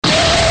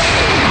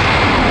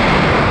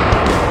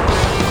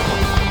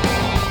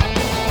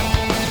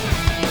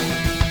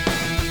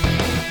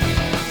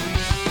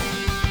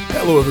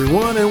Hello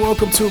everyone and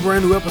welcome to a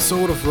brand new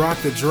episode of Rock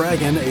the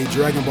Dragon, a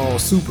Dragon Ball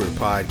Super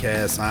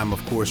podcast. I'm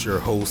of course your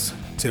host,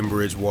 Tim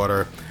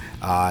Bridgewater.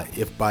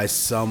 If by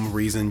some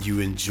reason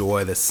you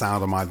enjoy the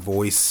sound of my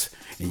voice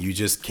and you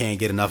just can't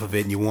get enough of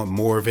it and you want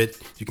more of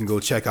it, you can go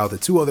check out the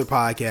two other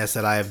podcasts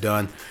that I have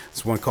done.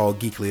 There's one called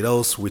Geekly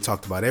Dose. We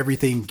talked about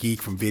everything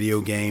geek, from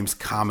video games,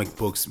 comic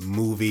books,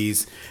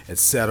 movies,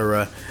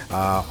 etc.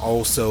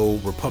 Also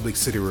Republic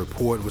City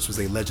Report, which was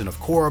a Legend of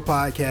Korra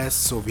podcast.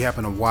 So if you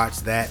happen to watch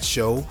that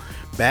show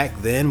back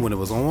then when it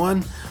was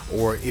on,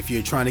 or if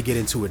you're trying to get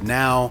into it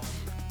now,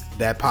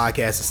 that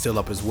podcast is still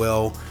up as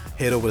well.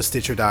 Head over to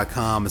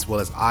Stitcher.com as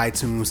well as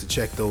iTunes to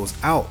check those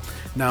out.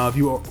 Now, if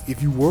you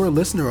were a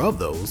listener of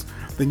those,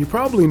 then you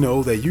probably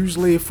know that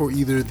usually for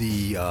either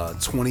the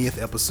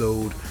 20th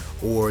episode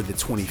or the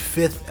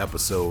 25th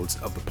episodes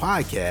of the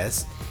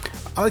podcast,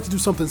 I like to do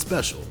something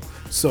special.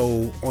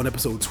 So on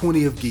episode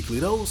 20 of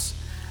Geekly Dose,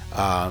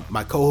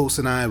 my co-host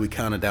and I, we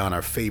counted down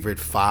our favorite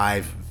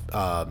 5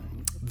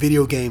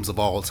 video games of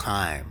all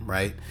time,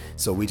 right?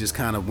 So we just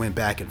kind of went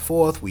back and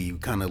forth. We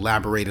kind of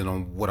elaborated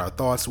on what our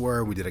thoughts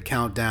were. We did a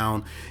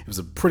countdown. It was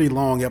a pretty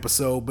long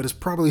episode, but it's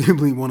probably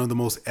one of the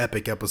most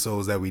epic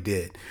episodes that we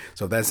did.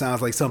 So if that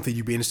sounds like something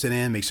you'd be interested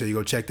in, make sure you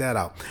go check that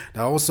out.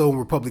 Now, also in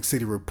Republic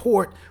City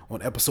Report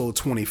on episode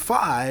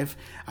 25,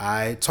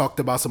 I talked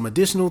about some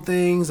additional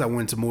things. I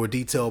went into more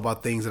detail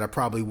about things that I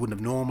probably wouldn't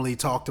have normally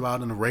talked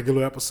about in a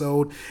regular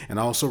episode. And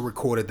I also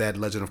recorded that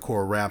Legend of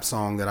Korra rap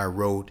song that I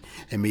wrote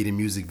and made a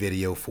music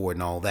video for it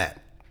and all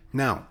that.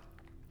 Now,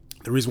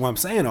 the reason why I'm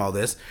saying all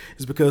this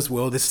is because,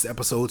 well, this is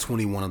episode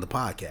 21 of the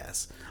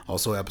podcast.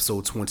 Also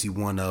episode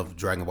 21 of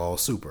Dragon Ball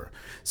Super.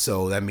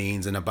 So that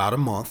means in about a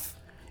month,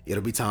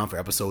 it'll be time for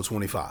episode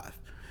 25.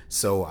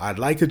 So I'd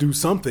like to do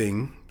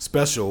something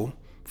special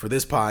for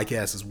this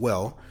podcast as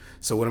well.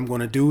 So what I'm going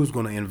to do is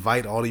going to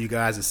invite all of you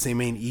guys to send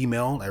me an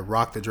email at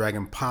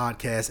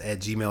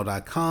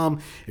rockthedragonpodcast@gmail.com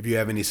if you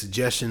have any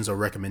suggestions or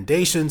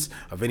recommendations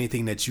of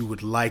anything that you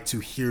would like to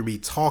hear me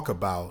talk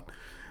about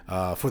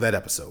for that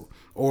episode.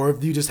 Or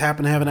if you just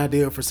happen to have an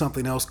idea for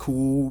something else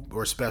cool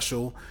or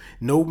special,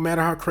 no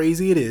matter how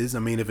crazy it is. I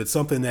mean, if it's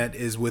something that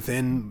is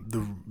within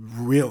the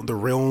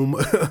realm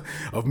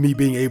of me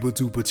being able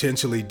to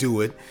potentially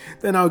do it,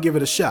 then I'll give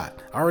it a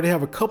shot. I already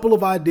have a couple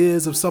of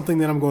ideas of something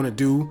that I'm going to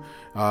do.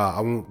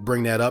 I won't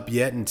bring that up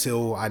yet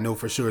until I know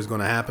for sure it's going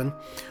to happen.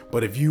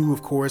 But if you,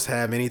 of course,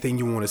 have anything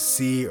you want to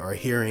see or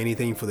hear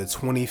anything for the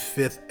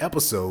 25th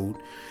episode,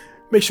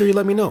 make sure you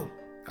let me know.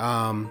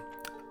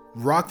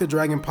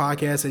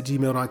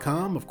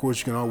 rockthedragonpodcast@gmail.com. Of course,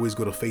 you can always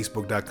go to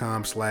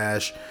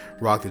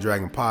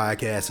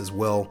facebook.com/rockthedragonpodcast as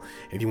well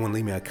if you want to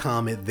leave me a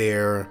comment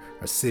there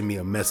or send me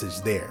a message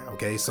there.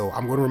 Okay, so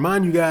I'm going to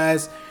remind you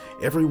guys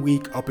every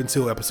week up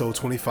until episode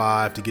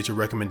 25 to get your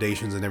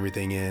recommendations and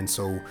everything in.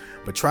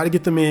 But try to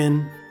get them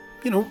in,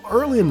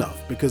 early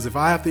enough, because if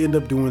I have to end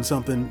up doing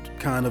something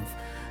kind of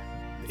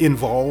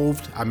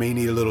involved, I may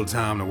need a little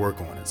time to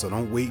work on it. So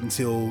don't wait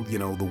until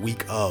the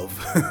week of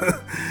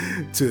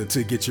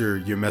to get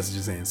your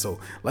messages in. So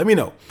let me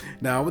know.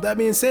 Now, with that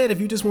being said, if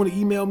you just want to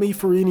email me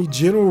for any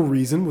general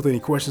reason with any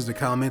questions or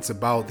comments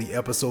about the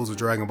episodes of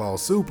Dragon Ball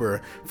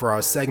Super for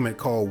our segment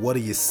called What Are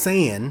You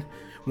Saying?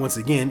 Once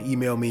again,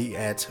 email me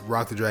at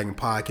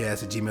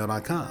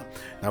rockthedragonpodcast@gmail.com.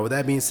 Now, with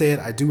that being said,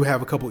 I do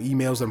have a couple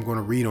emails that I'm going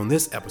to read on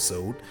this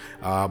episode,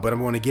 but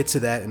I'm going to get to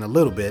that in a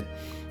little bit.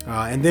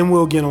 And then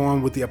we'll get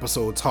on with the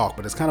episode talk,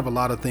 but it's kind of a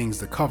lot of things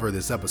to cover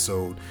this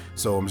episode,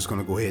 so I'm just going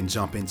to go ahead and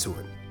jump into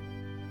it.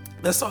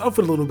 Let's start off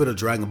with a little bit of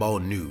Dragon Ball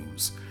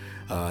news.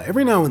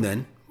 Every now and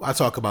then, I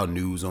talk about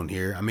news on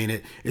here. I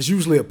mean, it's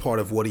usually a part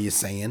of What Are You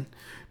Saying?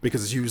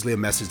 Because it's usually a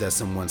message that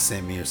someone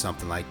sent me or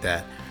something like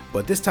that.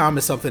 But this time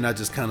it's something I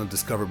just kind of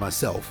discovered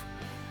myself.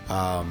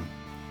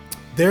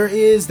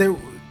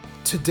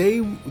 Today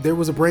there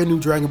was a brand new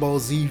Dragon Ball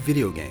Z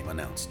video game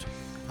announced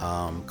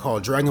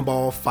called Dragon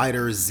Ball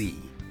Fighter Z.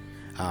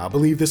 I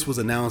believe this was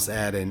announced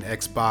at an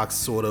Xbox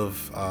sort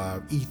of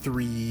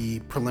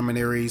E3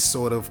 preliminary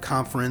sort of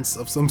conference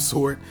of some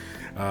sort.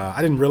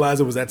 I didn't realize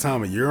it was that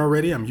time of year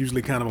already. I'm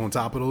usually kind of on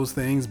top of those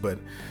things, but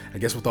I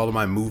guess with all of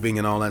my moving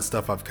and all that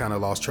stuff, I've kind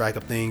of lost track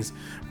of things.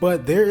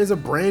 But there is a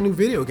brand new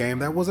video game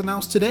that was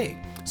announced today.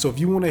 So if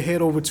you want to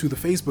head over to the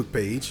Facebook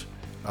page,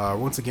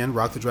 once again,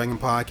 Rock the Dragon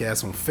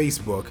Podcast on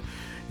Facebook,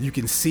 you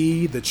can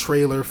see the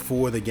trailer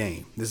for the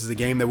game. This is a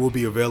game that will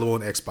be available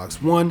on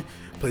Xbox One,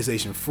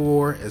 PlayStation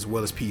 4, as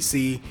well as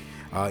PC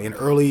in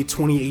early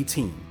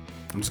 2018.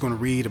 I'm just going to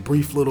read a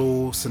brief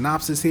little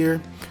synopsis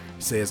here.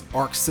 It says,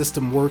 Arc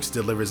System Works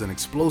delivers an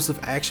explosive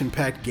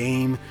action-packed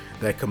game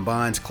that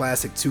combines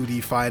classic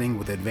 2D fighting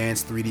with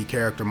advanced 3D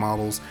character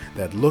models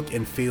that look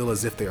and feel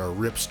as if they are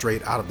ripped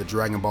straight out of the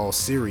Dragon Ball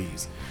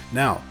series.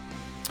 Now,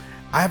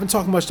 I haven't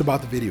talked much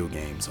about the video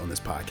games on this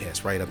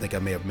podcast, right? I think I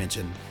may have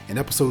mentioned in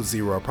episode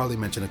 0, I'll probably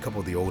mention a couple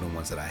of the older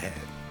ones that I had.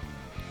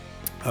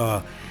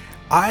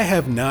 I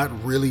have not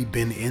really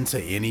been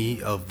into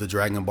any of the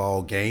Dragon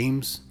Ball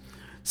games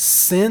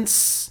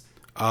since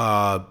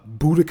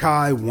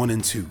Budokai 1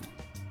 and 2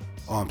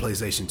 on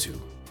PlayStation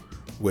 2,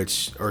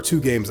 which are 2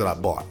 games that I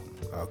bought.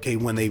 Okay,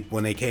 when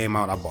they came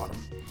out, I bought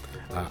them.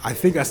 I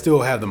think I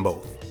still have them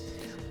both.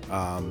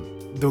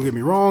 Don't get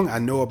me wrong, I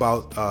know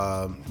about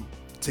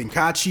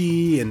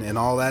Tenkaichi and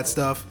all that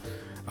stuff.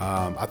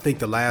 I think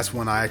the last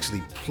one I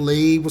actually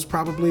played was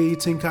probably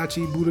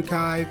Tenkaichi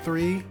Budokai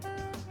 3.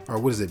 Or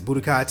what is it?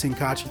 Budokai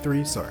Tenkaichi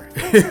 3?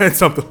 Sorry.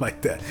 Something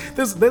like that.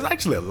 There's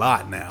actually a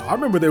lot now. I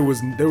remember there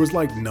was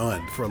like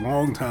none for a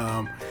long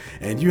time,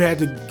 and you had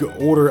to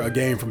order a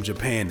game from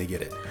Japan to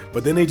get it.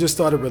 But then they just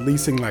started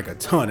releasing like a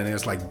ton, and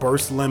there's like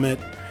Burst Limit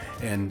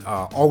and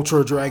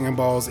Ultra Dragon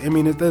Balls. I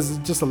mean, there's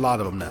just a lot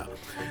of them now.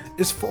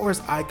 As far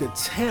as I could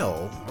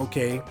tell,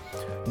 okay,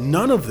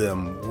 none of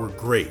them were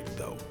great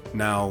though.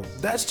 Now,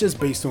 that's just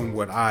based on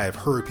what I've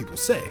heard people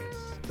say.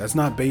 That's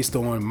not based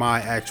on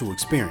my actual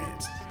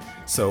experience.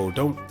 So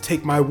don't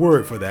take my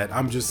word for that.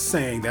 I'm just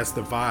saying that's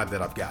the vibe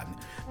that I've gotten.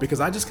 Because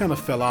I just kind of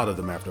fell out of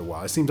them after a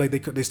while. It seems like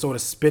they started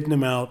spitting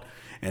them out,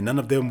 and none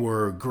of them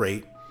were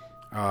great.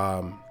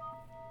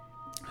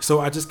 So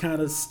I just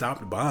kind of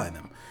stopped buying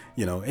them.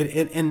 You know,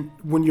 and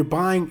when you're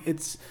buying,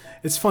 it's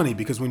funny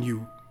because when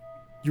you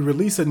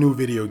release a new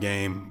video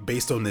game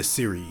based on this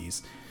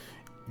series,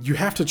 you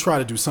have to try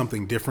to do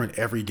something different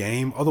every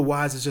game.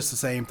 Otherwise, it's just the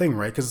same thing,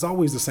 right? Because it's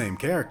always the same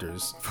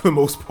characters for the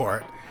most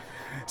part.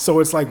 So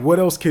it's like, what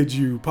else could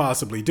you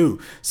possibly do?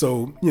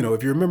 So, you know,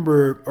 if you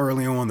remember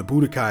early on, the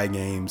Budokai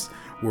games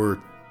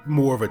were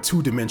more of a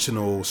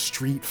two-dimensional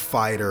Street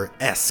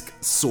Fighter-esque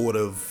sort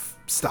of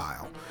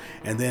style.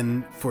 And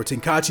then for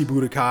Tenkaichi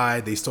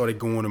Budokai, they started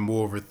going to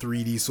more of a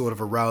 3D sort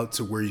of a route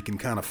to where you can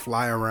kind of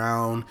fly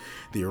around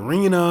the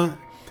arena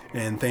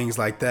and things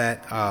like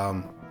that,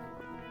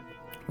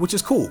 which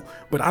is cool.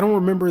 But I don't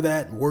remember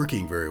that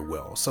working very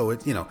well. So,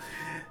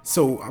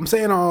 so I'm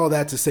saying all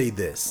that to say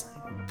this.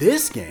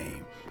 This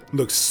game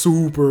looks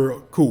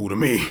super cool to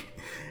me,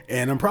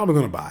 and I'm probably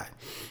going to buy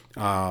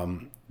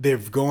it.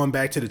 They've gone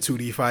back to the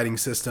 2D fighting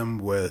system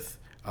with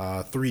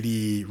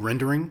 3D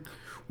rendering,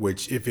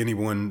 which if any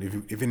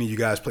of you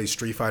guys play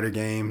Street Fighter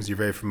games, you're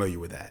very familiar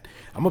with that.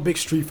 I'm a big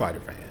Street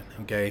Fighter fan,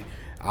 okay?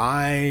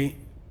 I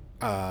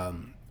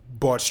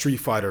bought Street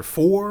Fighter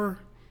 4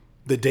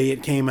 the day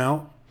it came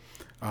out.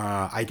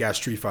 I got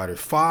Street Fighter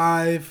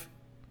 5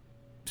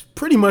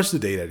 pretty much the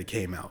day that it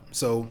came out.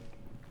 So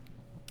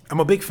I'm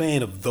a big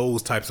fan of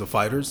those types of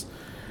fighters.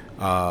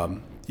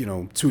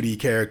 3D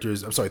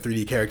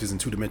characters in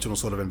two-dimensional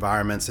sort of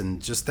environments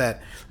and just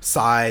that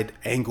side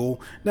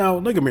angle. Now,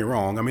 don't get me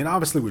wrong. I mean,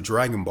 obviously with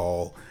Dragon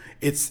Ball,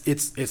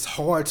 it's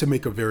hard to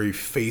make a very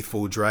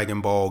faithful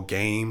Dragon Ball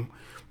game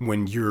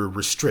when you're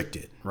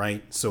restricted,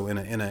 right? So in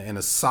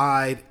a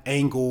side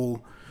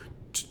angle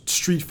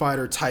Street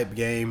Fighter type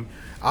game,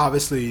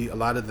 obviously a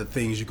lot of the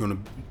things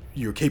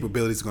your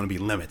capabilities are going to be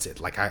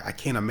limited. Like I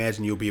can't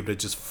imagine you'll be able to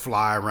just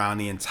fly around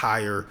the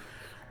entire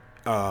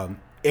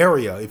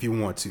area if you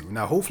want to.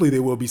 Now, hopefully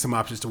there will be some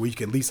options to where you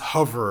can at least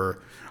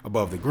hover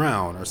above the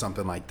ground or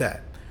something like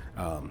that,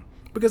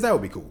 because that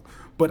would be cool.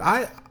 But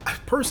I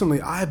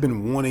personally, I've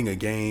been wanting a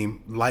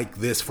game like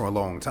this for a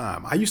long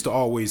time. I used to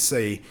always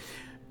say,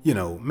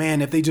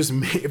 man, if they just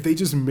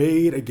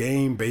made a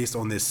game based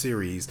on this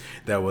series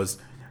that was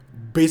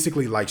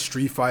basically like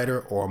Street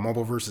Fighter or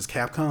Marvel vs.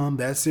 Capcom,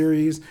 that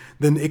series,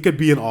 then it could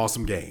be an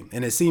awesome game.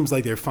 And it seems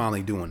like they're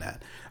finally doing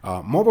that.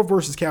 Marvel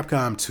vs.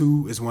 Capcom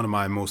 2 is one of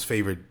my most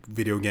favorite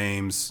video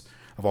games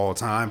of all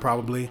time,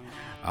 probably.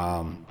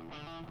 I'm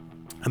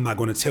not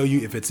going to tell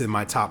you if it's in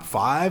my top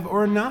 5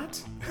 or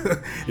not.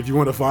 If you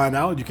want to find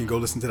out, you can go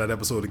listen to that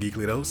episode of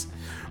Geekly Dose.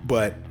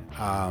 But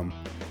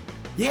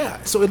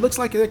yeah, so it looks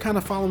like they're kind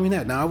of following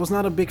that. Now, I was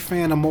not a big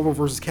fan of Marvel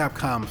vs.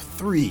 Capcom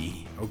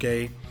 3,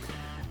 okay?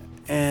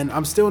 And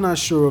I'm still not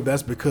sure if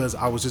that's because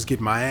I was just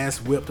getting my ass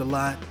whipped a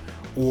lot,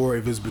 or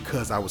if it's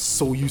because I was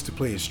so used to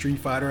playing Street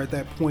Fighter at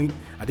that point,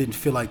 I didn't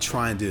feel like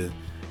trying to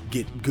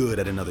get good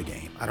at another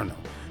game. I don't know.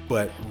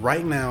 But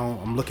right now,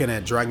 I'm looking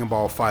at Dragon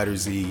Ball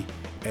FighterZ,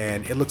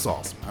 and it looks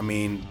awesome. I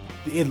mean,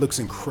 it looks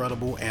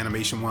incredible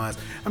animation-wise.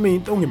 I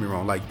mean, don't get me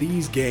wrong. Like,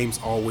 these games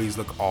always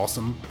look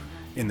awesome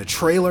in the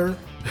trailer,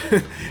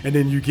 and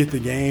then you get the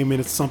game, and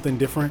it's something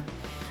different.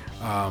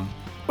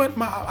 But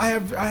I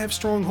have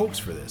strong hopes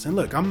for this. And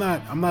look, I'm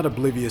not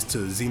oblivious to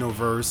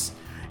Xenoverse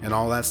and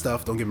all that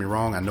stuff. Don't get me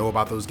wrong. I know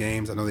about those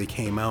games. I know they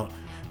came out.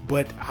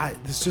 But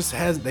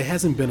there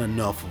hasn't been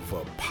enough of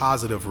a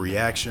positive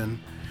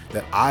reaction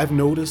that I've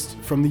noticed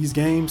from these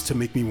games to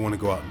make me want to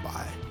go out and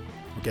buy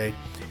it. Okay?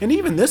 And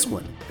even this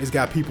one has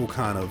got people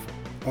kind of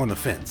on the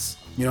fence.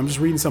 I'm just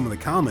reading some of the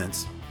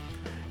comments,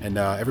 and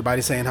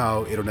everybody's saying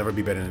how it'll never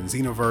be better than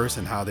Xenoverse,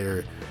 and how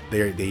they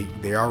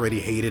already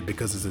hate it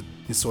because it's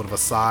sort of a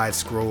side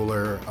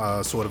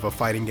scroller, sort of a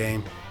fighting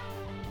game.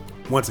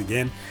 Once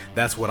again,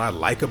 that's what I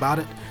like about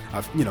it.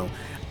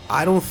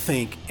 I don't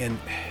think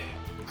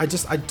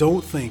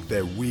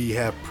that we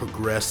have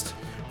progressed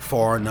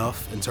far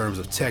enough in terms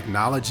of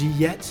technology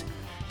yet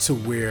to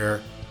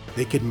where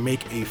they could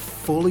make a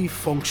fully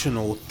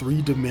functional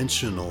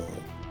 3-dimensional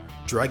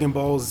Dragon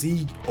Ball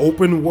Z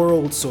open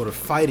world sort of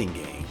fighting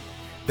game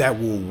that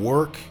will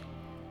work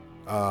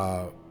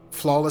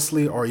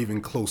flawlessly or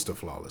even close to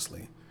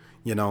flawlessly.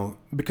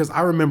 because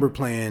I remember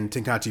playing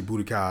Tenkaichi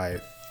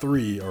Budokai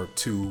 3 or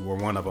 2 or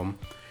one of them.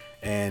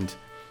 And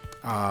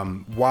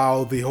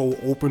while the whole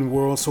open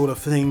world sort of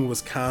thing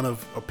was kind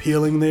of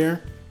appealing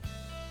there,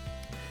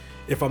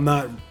 if I'm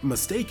not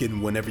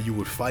mistaken, whenever you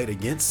would fight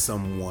against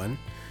someone,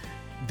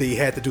 they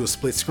had to do a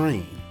split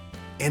screen.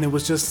 And it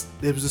was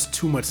just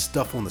too much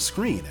stuff on the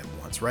screen at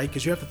once, right?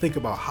 Because you have to think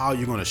about how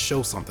you're going to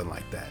show something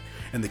like that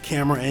and the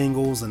camera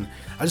angles. And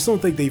I just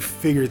don't think they've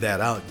figured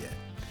that out yet.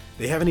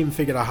 They haven't even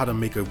figured out how to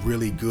make a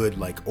really good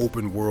like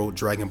open world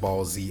Dragon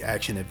Ball Z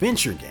action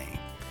adventure game.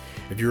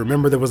 If you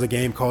remember, there was a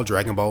game called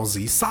Dragon Ball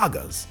Z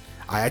Sagas.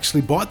 I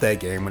actually bought that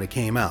game when it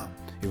came out.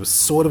 It was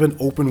sort of an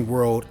open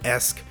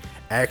world-esque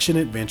action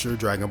adventure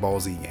Dragon Ball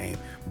Z game,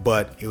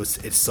 but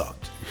it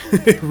sucked.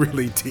 It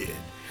really did.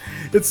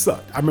 It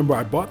sucked. I remember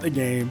I bought the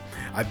game,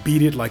 I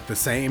beat it like the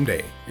same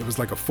day. It was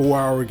like a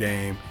 4-hour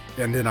game,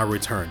 and then I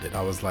returned it.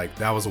 I was like,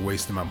 that was a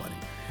waste of my money.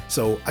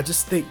 So I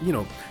just think,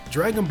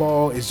 Dragon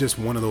Ball is just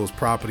one of those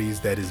properties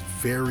that is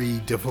very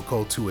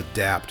difficult to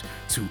adapt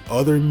to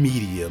other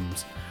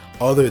mediums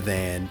other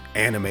than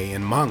anime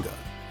and manga.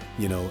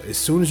 As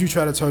soon as you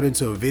try to turn it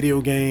into a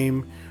video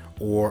game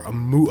or a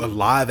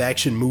live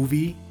action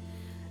movie,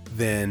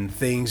 then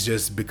things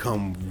just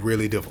become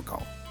really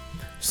difficult.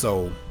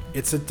 So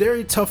it's a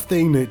very tough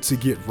thing to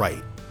get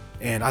right.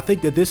 And I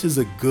think that this is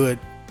a good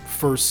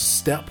first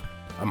step,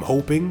 I'm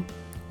hoping,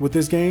 with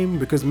this game,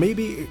 because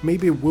maybe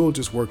it will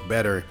just work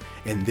better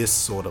in this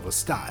sort of a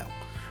style.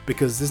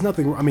 Because there's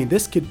nothing,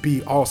 this could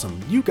be awesome.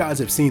 You guys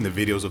have seen the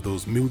videos of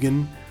those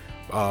Mugen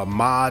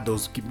mod,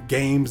 those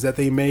games that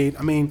they made.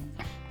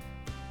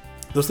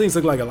 Those things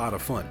look like a lot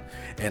of fun.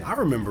 And I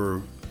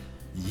remember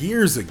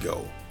years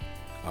ago,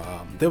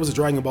 there was a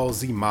Dragon Ball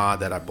Z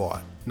mod that I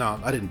bought. No,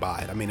 I didn't buy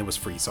it. It was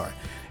free, sorry.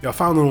 I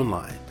found it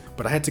online,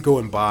 but I had to go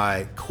and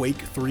buy Quake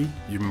 3.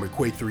 You remember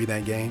Quake 3,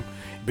 that game?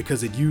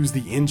 Because it used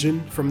the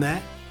engine from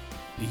that.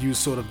 It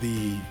used sort of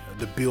the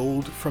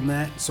build from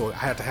that. So I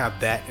had to have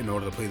that in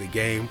order to play the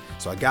game.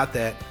 So I got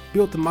that,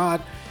 built the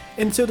mod,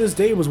 and to this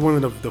day it was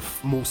one of the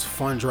most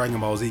fun Dragon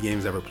Ball Z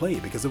games ever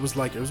played, because it was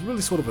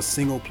really sort of a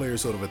single player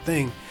sort of a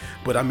thing,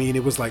 but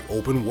it was like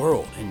open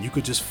world, and you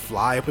could just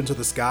fly up into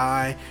the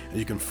sky, and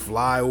you can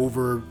fly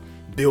over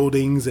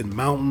buildings and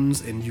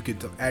mountains, and you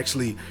could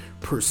actually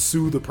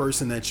pursue the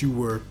person that you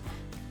were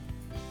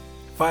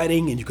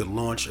fighting, and you could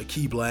launch a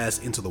ki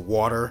blast into the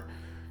water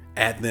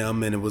at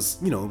them, and it was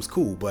it was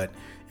cool, but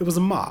it was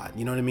a mod,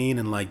 you know what I mean?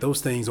 And like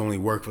those things only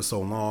work for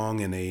so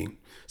long, and they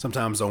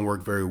sometimes don't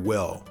work very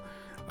well.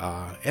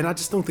 And I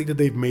just don't think that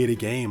they've made a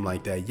game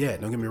like that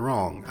yet. Don't get me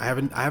wrong. I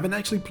haven't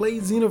actually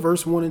played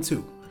Xenoverse 1 and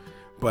 2,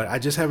 but I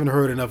just haven't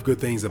heard enough good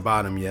things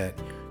about them yet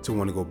to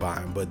want to go buy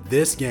them. But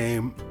this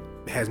game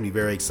has me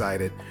very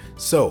excited.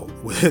 So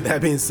with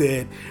that being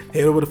said,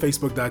 head over to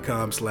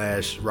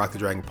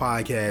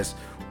facebook.com/RockTheDragonPodcast,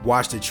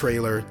 watch the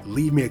trailer,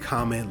 leave me a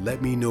comment,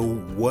 let me know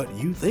what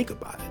you think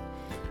about it.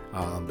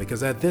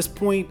 Because at this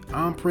point,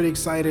 I'm pretty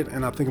excited,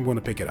 and I think I'm going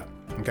to pick it up.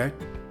 Okay?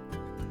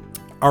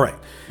 All right.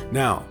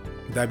 Now,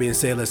 with that being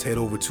said, let's head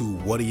over to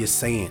What Are You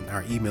Saying,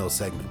 our email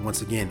segment.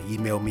 Once again,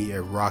 email me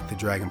at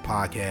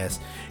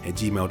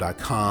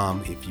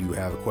rockthedragonpodcast@gmail.com if you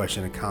have a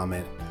question or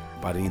comment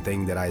about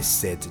anything that I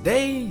said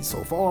today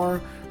so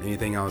far,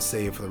 anything I'll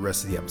say for the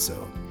rest of the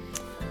episode.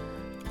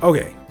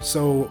 Okay,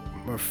 so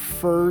my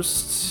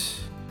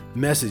first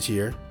message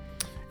here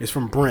is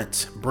from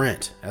Brent.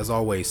 Brent, as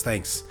always,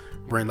 thanks.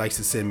 Brent likes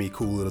to send me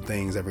cool little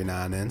things every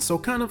now and then. So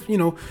kind of,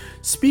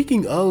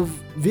 speaking of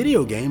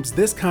video games,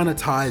 this kind of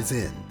ties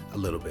in a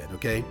little bit,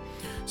 okay?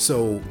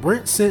 So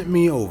Brent sent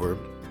me over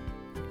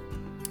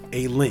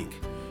a link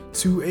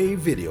to a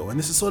video, and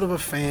this is sort of a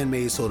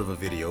fan-made sort of a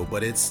video,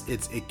 but it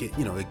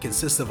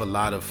consists of a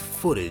lot of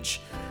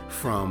footage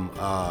from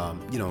a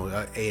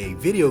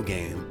video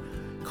game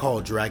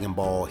called Dragon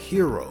Ball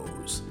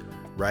Heroes,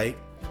 right?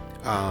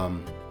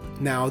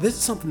 Now, this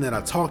is something that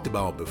I talked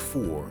about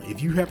before.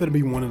 If you happen to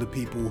be one of the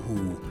people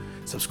who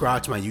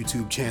subscribed to my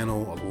YouTube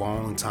channel a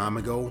long time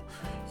ago,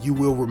 you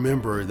will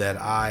remember that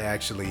I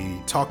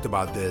actually talked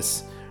about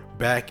this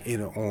back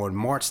on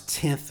March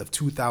 10th of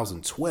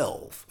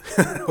 2012.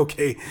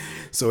 Okay,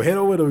 so head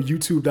over to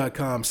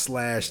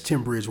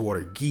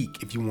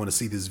youtube.com/TimBridgewaterGeek if you want to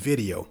see this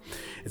video.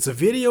 It's a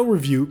video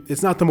review.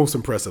 It's not the most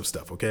impressive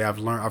stuff, okay?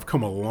 I've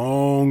come a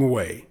long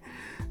way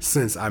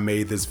since I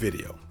made this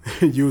video.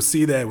 You'll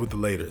see that with the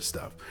later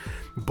stuff.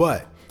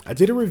 But I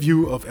did a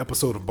review of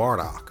episode of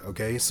Bardock,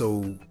 okay?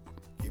 So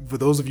for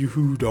those of you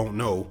who don't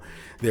know,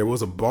 there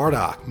was a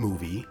Bardock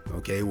movie,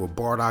 okay, where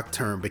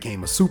Bardock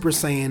became a Super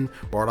Saiyan.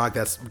 Bardock,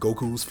 that's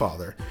Goku's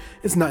father.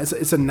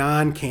 It's a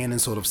non-canon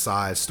sort of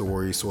side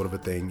story sort of a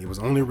thing. It was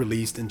only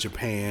released in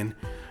Japan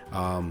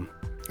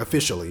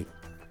officially.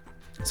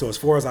 So as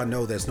far as I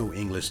know, there's no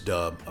English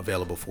dub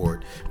available for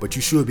it, but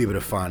you should be able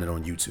to find it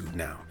on YouTube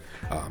now.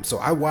 So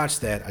I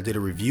watched that. I did a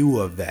review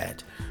of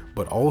that,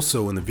 but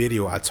also in the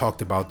video, I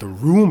talked about the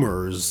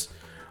rumors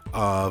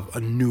of a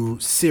new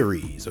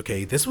series.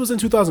 Okay, this was in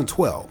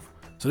 2012.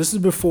 So this is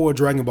before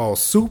Dragon Ball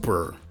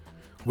Super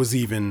was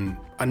even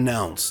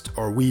announced,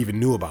 or we even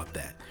knew about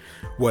that.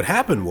 What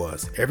happened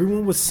was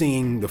everyone was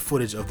seeing the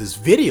footage of this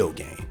video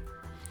game,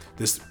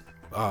 this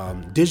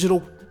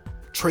digital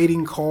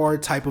trading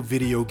card type of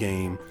video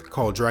game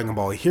called Dragon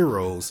Ball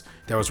Heroes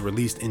that was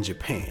released in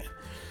Japan.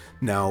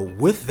 Now,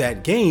 with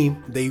that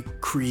game, they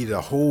created a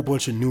whole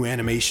bunch of new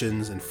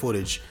animations and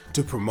footage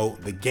to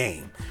promote the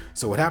game.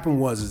 So what happened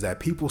was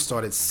that people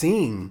started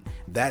seeing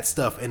that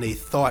stuff and they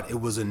thought it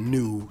was a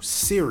new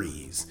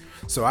series.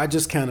 So I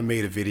just kind of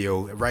made a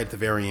video right at the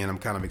very end. I'm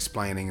kind of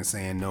explaining and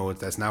saying, no,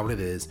 that's not what it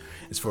is.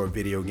 It's for a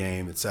video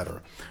game,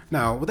 etc.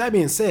 Now, with that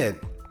being said,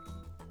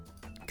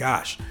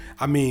 gosh,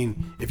 I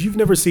mean, if you've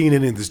never seen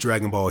any of this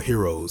Dragon Ball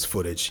Heroes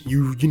footage,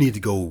 you need to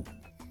go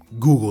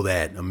Google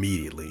that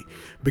immediately,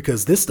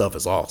 because this stuff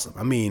is awesome.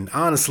 I mean,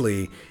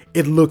 honestly,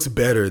 it looks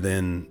better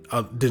than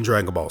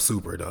Dragon Ball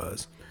Super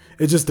does.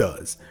 It just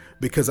does,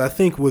 because I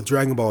think with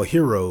Dragon Ball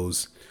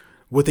Heroes,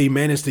 what they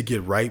managed to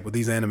get right with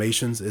these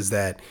animations is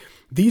that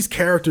these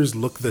characters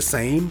look the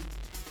same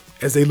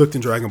as they looked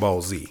in Dragon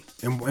Ball Z.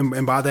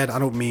 And by that, I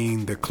don't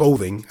mean the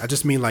clothing. I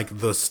just mean like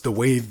the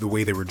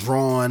way they were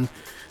drawn,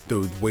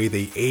 the way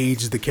they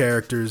aged the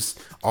characters,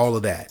 all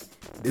of that.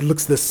 It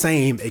looks the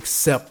same,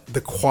 except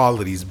the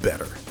quality's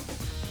better.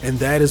 And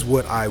that is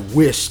what I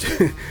wished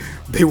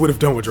they would have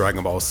done with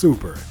Dragon Ball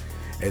Super.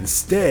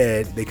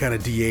 Instead, they kind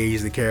of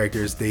de-age the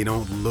characters. They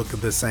don't look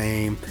the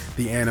same.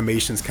 The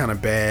animation's kind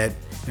of bad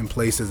in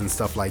places and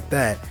stuff like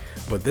that.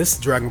 But this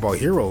Dragon Ball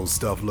Heroes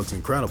stuff looks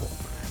incredible.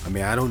 I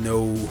mean, I don't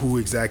know who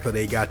exactly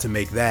they got to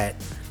make that,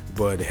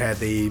 but had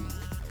they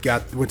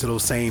went to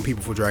those same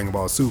people for Dragon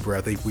Ball Super,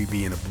 I think we'd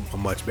be in a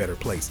much better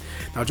place.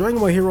 Now, Dragon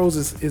Ball Heroes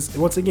is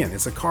once again,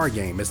 it's a card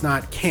game. It's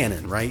not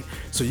canon, right?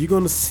 So you're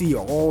going to see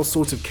all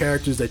sorts of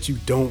characters that you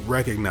don't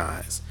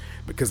recognize,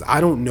 because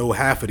I don't know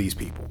half of these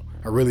people.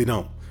 I really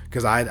don't,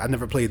 because I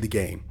never played the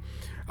game.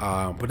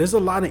 But there's a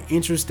lot of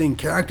interesting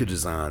character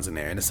designs in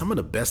there, and it's some of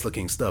the best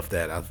looking stuff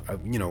that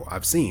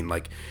I've seen.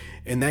 Like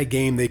in that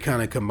game, they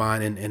kind of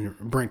combine, and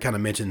Brent kind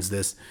of mentions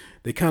this.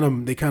 They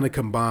kind of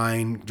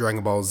combine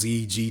Dragon Ball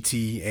Z,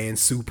 GT, and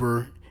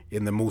Super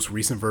in the most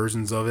recent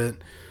versions of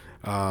it.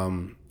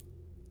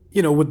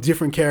 With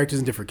different characters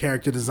and different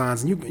character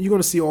designs, and you're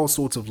going to see all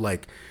sorts of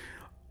like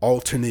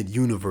alternate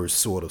universe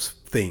sort of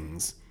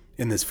things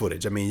in this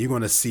footage. I mean, you're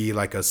going to see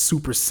like a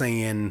Super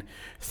Saiyan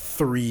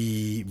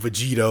 3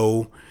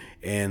 Vegito,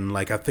 and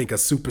like I think a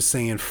Super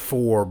Saiyan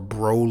 4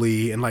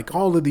 Broly, and like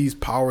all of these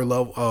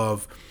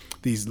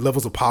these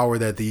levels of power,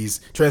 that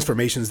these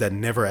transformations that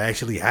never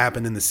actually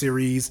happened in the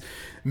series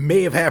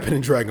may have happened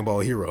in Dragon Ball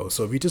Heroes.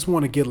 So if you just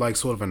want to get like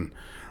sort of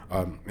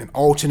an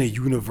alternate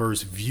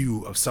universe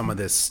view of some of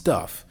this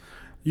stuff,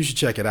 you should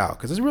check it out,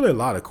 because there's really a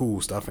lot of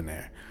cool stuff in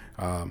there.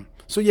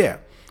 So yeah,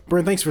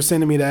 Brent, thanks for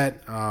sending me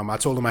that. I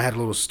told him I had a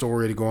little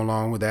story to go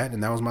along with that,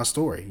 and that was my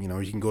story.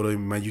 You can go to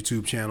my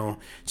YouTube channel,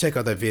 check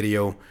out that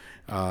video,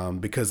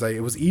 because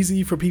it was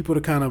easy for people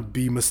to kind of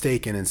be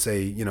mistaken and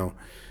say,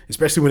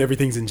 especially when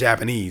everything's in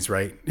Japanese,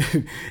 right?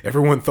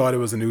 Everyone thought it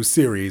was a new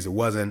series. It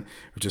wasn't.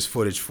 It was just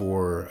footage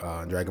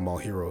for Dragon Ball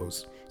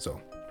Heroes.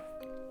 So,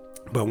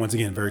 but once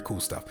again, very cool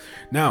stuff.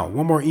 Now,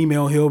 one more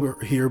email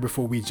here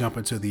before we jump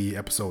into the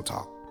episode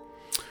talk.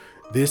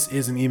 This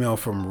is an email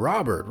from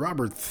Robert.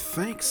 Robert,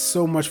 thanks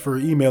so much for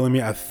emailing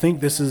me. I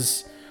think this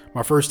is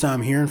my first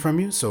time hearing from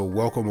you, so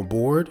welcome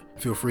aboard.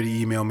 Feel free to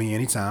email me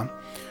anytime.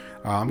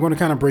 I'm going to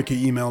kind of break your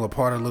email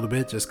apart a little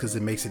bit, just because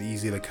it makes it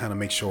easy to kind of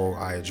make sure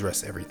I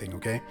address everything,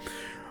 okay?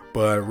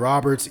 But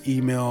Robert's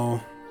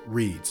email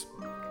reads,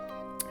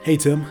 "Hey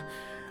Tim,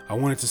 I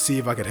wanted to see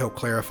if I could help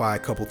clarify a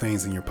couple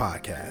things in your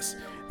podcast.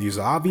 These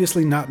are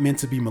obviously not meant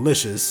to be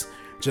malicious,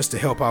 just to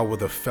help out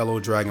with a fellow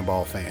Dragon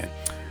Ball fan."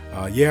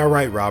 Yeah,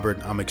 right, Robert.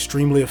 I'm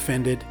extremely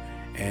offended,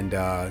 and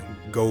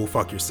go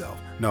fuck yourself.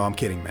 No, I'm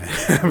kidding, man.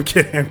 I'm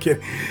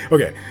kidding.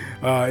 Okay,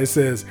 it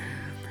says,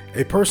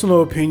 "A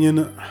personal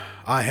opinion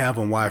I have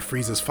on why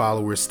Frieza's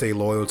followers stay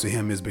loyal to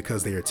him is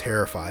because they are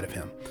terrified of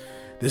him.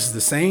 This is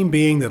the same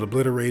being that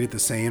obliterated the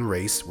Saiyan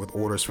race with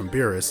orders from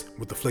Beerus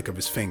with the flick of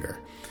his finger.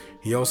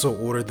 He also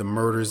ordered the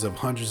murders of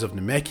hundreds of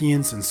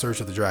Namekians in search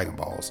of the Dragon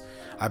Balls.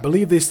 I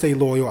believe they stay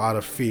loyal out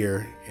of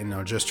fear and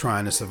are just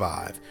trying to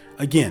survive.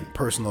 Again,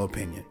 personal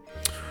opinion."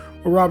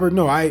 Well, Robert,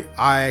 no, I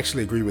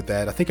actually agree with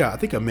that. I think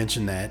I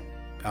mentioned that.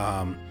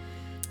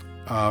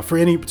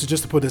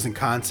 Just to put this in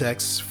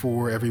context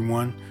for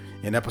everyone,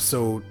 in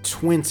episode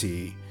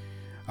 20,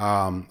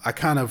 I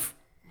kind of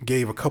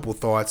gave a couple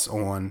thoughts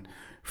on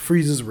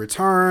Frieza's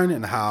return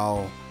and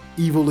how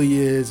evil he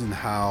is, and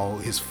how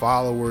his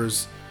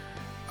followers,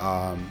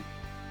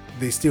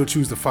 they still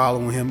choose to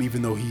follow him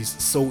even though he's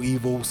so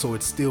evil. So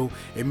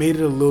it made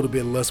it a little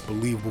bit less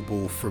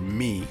believable for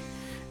me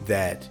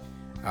that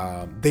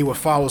they would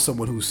follow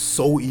someone who's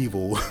so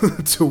evil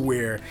to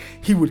where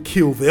he would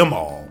kill them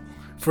all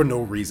for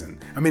no reason.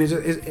 I mean,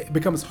 it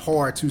becomes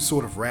hard to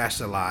sort of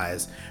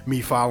rationalize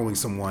me following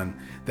someone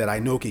that I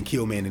know can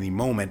kill me at any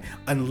moment,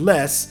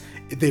 unless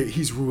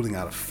he's ruling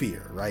out of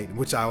fear, right?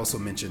 Which I also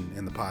mentioned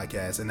in the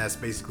podcast, and that's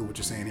basically what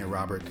you're saying here,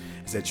 Robert,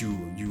 is that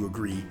you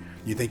agree,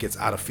 you think it's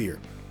out of fear.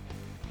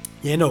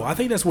 Yeah, no, I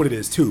think that's what it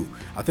is too.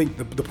 I think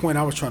the point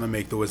I was trying to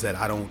make though is that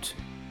I don't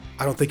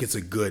think it's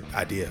a good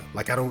idea.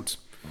 Like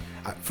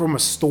from a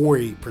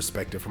story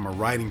perspective, from a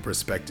writing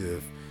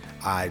perspective,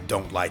 I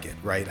don't like it.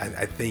 Right?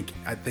 I think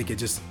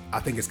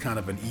it's kind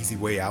of an easy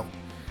way out.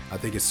 I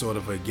think it's sort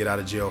of a get out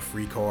of jail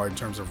free card in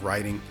terms of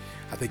writing.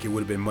 I think it would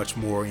have been much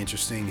more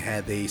interesting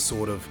had they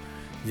sort of,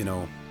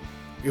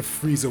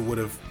 if Frieza would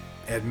have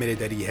admitted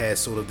that he had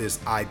sort of this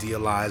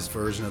idealized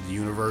version of the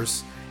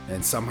universe,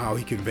 and somehow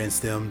he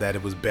convinced them that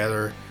it was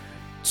better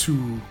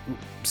to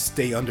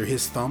stay under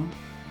his thumb,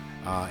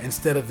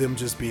 instead of them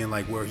just being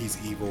like, where he's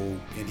evil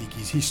and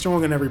he's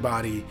stronger than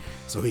everybody,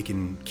 so he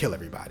can kill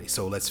everybody.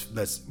 So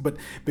but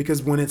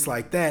because when it's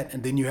like that,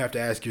 and then you have to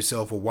ask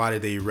yourself, well, why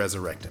did they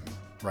resurrect him,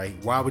 right?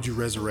 Why would you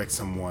resurrect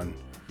someone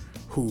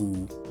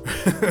who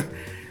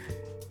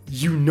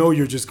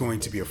you're just going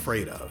to be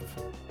afraid of,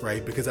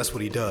 right? Because that's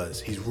what he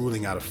does. He's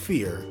ruling out of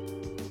fear.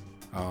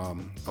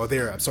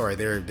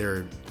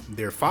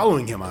 They're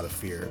following him out of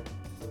fear.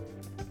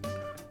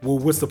 Well,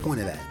 what's the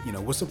point of that?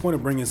 What's the point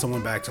of bringing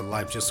someone back to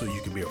life just so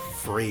you can be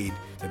afraid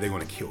that they're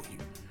going to kill you,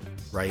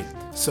 right?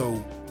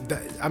 So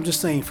I'm just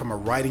saying, from a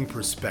writing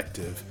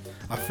perspective,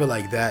 I feel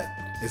like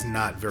that is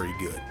not very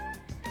good.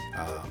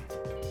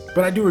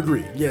 But I do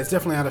agree. Yeah, it's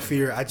definitely out of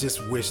fear. I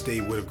just wish they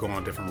would have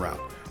gone a different route.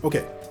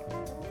 Okay.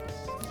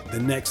 The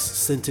next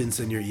sentence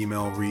in your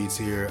email reads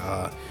here,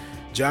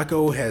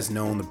 Jaco has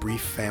known the Brief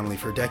family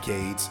for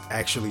decades,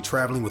 actually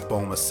traveling with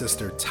Bulma's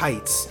sister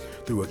Tights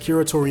through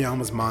Akira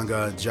Toriyama's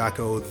manga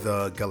Jaco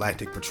the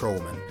Galactic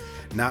Patrolman.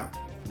 Not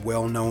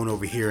well known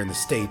over here in the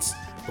States,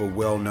 but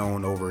well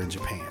known over in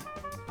Japan.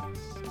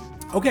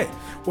 Okay,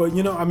 well,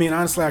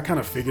 honestly, I kind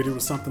of figured it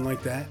was something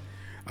like that.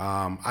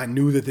 I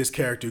knew that this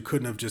character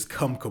couldn't have just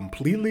come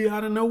completely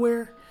out of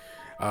nowhere,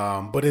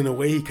 but in a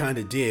way he kind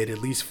of did, at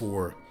least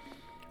for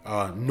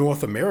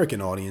North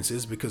American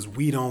audiences, because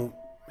we don't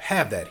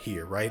have that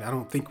here, right? I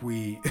don't think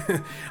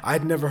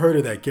I'd never heard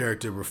of that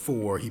character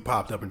before he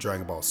popped up in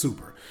Dragon Ball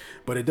Super.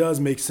 But it does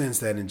make sense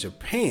that in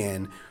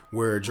Japan,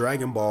 where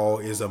Dragon Ball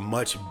is a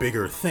much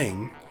bigger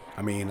thing,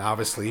 I mean,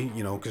 obviously,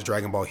 because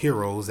Dragon Ball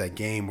Heroes, that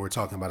game we were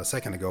talking about a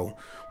second ago,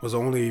 was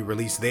only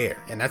released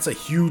there. And that's a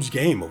huge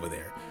game over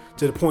there,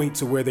 to the point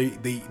to where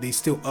they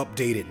still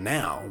update it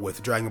now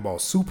with Dragon Ball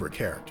Super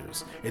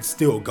characters. It's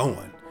still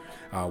going.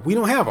 We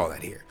don't have all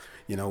that here.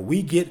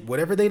 We get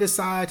whatever they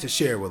decide to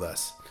share with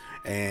us.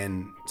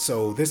 And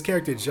so this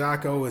character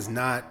Jaco is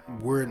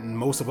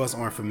most of us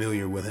aren't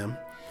familiar with him.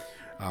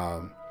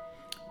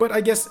 But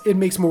I guess it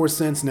makes more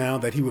sense now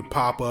that he would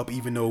pop up,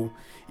 even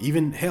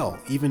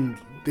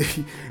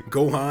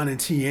Gohan and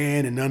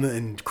Tien and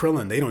and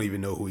Krillin, they don't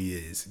even know who he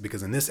is,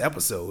 because in this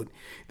episode,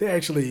 they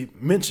actually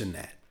mention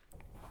that.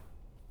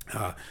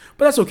 But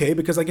that's okay,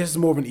 because I guess it's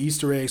more of an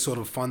Easter egg sort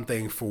of fun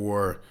thing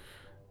for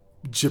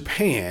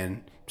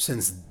Japan,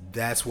 since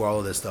that's where all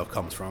of this stuff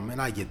comes from,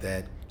 and I get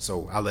that,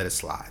 so I'll let it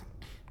slide.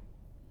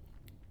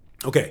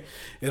 Okay,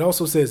 it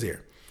also says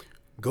here,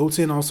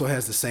 Goten also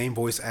has the same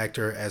voice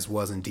actor as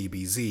was in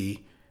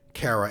DBZ,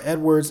 Kara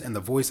Edwards, and the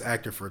voice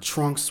actor for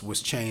Trunks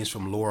was changed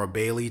from Laura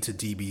Bailey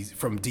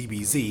from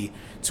DBZ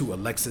to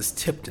Alexis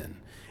Tipton.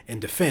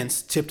 In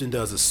defense, Tipton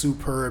does a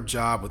superb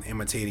job with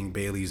imitating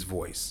Bailey's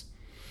voice.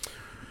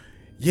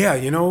 Yeah,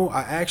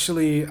 I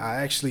actually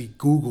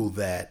Googled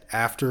that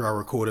after I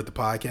recorded the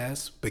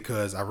podcast,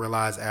 because I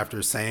realized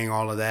after saying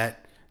all of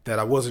that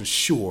I wasn't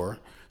sure.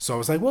 So I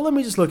was like, well, let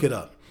me just look it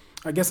up.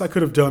 I guess I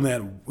could have done that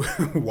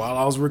while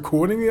I was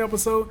recording the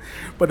episode,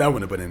 but that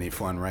wouldn't have been any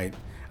fun, right?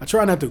 I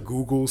try not to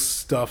Google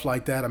stuff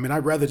like that. I mean,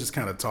 I'd rather just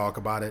kind of talk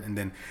about it, and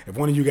then if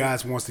one of you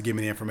guys wants to give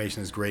me the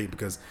information, it's great,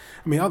 because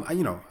I'm not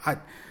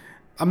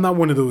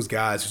one of those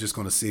guys who's just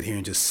going to sit here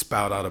and just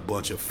spout out a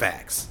bunch of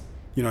facts.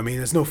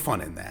 There's no fun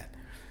in that.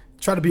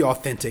 Try to be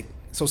authentic.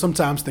 So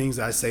sometimes things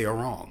I say are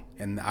wrong,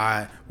 and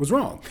I was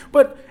wrong.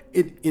 But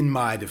in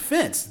my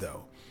defense,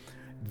 though,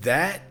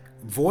 that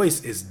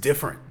voice is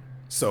different.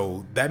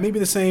 So that may be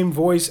the same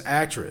voice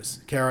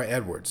actress, Kara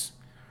Edwards,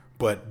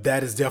 but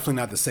that is definitely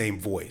not the same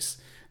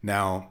voice.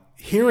 Now,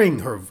 hearing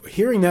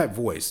that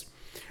voice,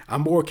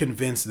 I'm more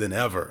convinced than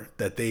ever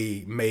that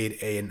they made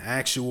an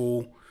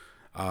actual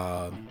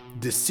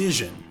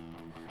decision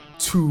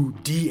to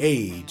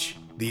de-age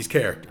these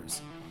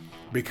characters.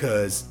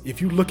 Because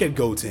if you look at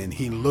Goten,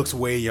 he looks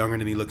way younger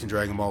than he looked in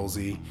Dragon Ball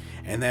Z,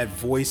 and that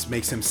voice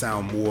makes him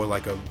sound more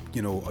like a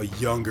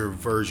younger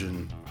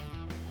version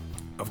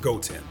of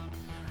Goten.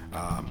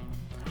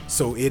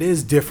 So it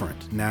is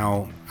different.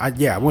 Now,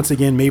 once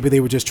again, maybe they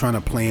were just trying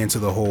to play into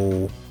the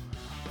whole,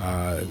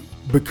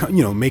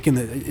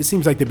 it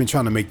seems like they've been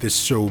trying to make this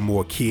show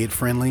more kid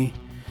friendly,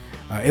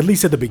 at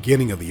least at the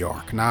beginning of the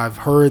arc. Now, I've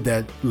heard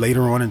that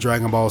later on in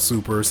Dragon Ball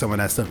Super, some of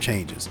that stuff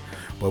changes.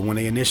 But when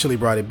they initially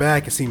brought it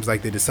back, it seems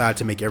like they decided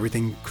to make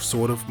everything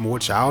sort of more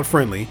child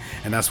friendly.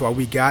 And that's why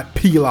we got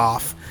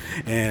Pilaf,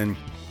 and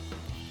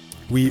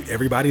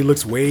everybody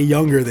looks way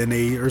younger than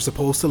they are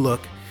supposed to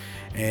look.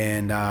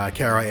 And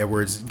Kara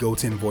Edwards'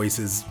 Goten voice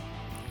is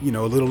a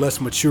little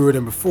less mature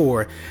than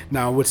before.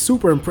 Now, what's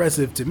super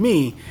impressive to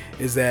me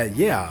is that,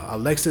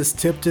 Alexis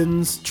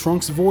Tipton's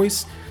Trunks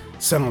voice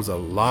sounds a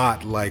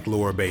lot like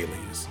Laura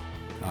Bailey's.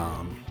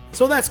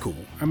 So that's cool.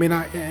 I mean,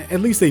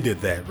 at least they did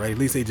that, right? At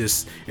least they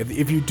just,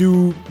 if you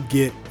do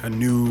get a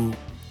new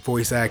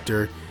voice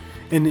actor,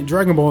 and in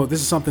Dragon Ball, this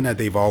is something that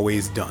they've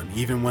always done.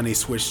 Even when they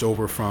switched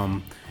over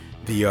from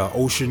the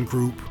Ocean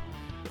group,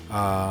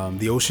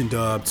 the Ocean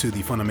dub to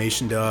the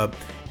Funimation dub,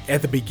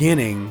 at the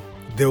beginning,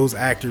 those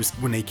actors,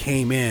 when they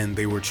came in,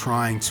 they were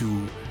trying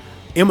to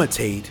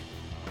imitate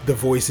the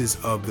voices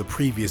of the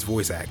previous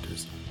voice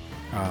actors.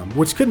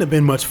 Which couldn't have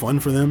been much fun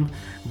for them,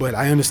 but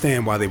I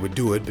understand why they would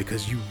do it,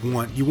 because you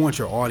want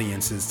your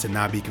audiences to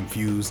not be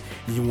confused,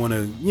 and you want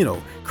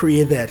to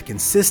create that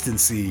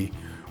consistency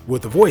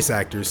with the voice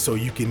actors so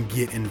you can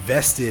get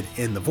invested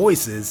in the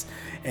voices.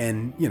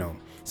 And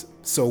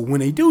so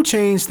when they do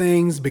change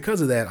things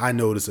because of that, I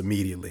notice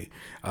immediately,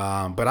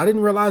 but I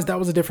didn't realize that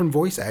was a different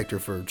voice actor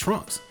for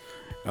Trunks,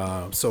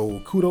 so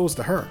kudos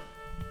to her.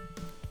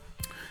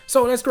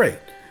 So that's great.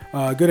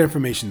 Good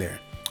information there.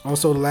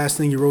 Also, the last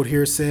thing you wrote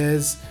here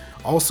says,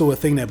 also a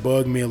thing that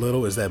bugged me a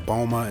little is that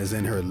Bulma is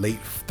in her late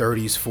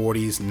 30s,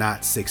 40s,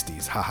 not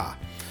 60s. Haha.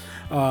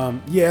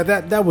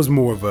 That was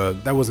more of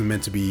that wasn't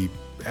meant to be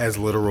as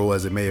literal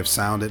as it may have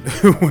sounded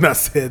when I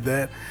said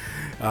that.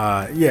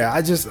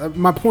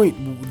 My point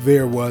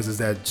there is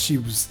that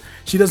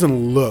she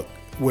doesn't look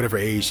whatever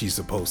age she's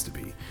supposed to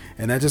be.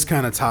 And that just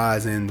kind of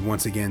ties in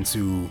once again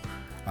to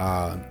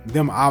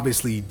them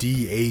obviously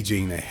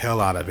de-aging the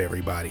hell out of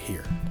everybody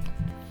here.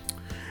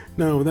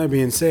 Now, with that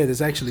being said,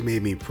 this actually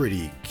made me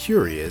pretty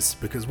curious,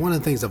 because one of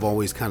the things I've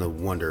always kind of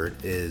wondered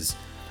is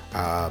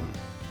how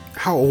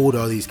old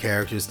are these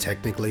characters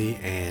technically,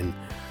 and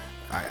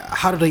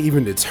how do they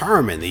even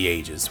determine the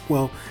ages?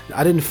 Well,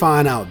 I didn't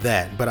find out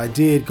that, but I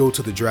did go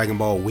to the Dragon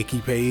Ball wiki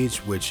page,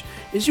 which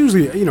is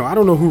usually, I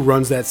don't know who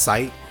runs that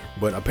site,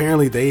 but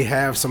apparently they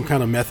have some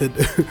kind of method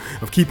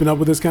of keeping up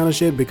with this kind of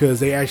shit, because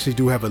they actually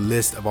do have a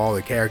list of all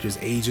the characters'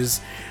 ages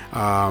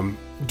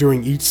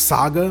during each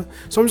saga.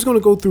 So I'm just going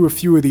to go through a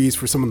few of these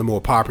for some of the more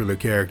popular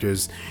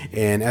characters.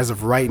 And as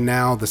of right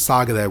now, the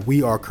saga that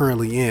we are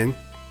currently in,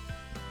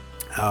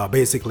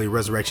 basically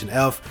Resurrection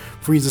F,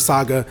 Frieza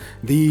Saga,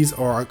 these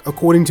are,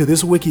 according to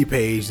this wiki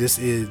page,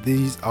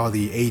 these are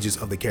the ages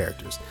of the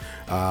characters.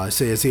 It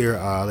says here,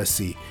 let's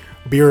see,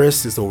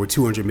 Beerus is over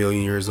 200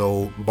 million years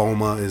old,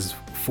 Bulma is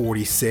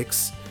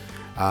 46,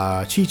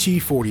 Chi-Chi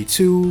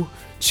 42,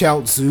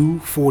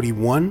 Chaozu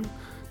 41,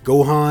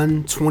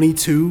 Gohan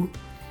 22,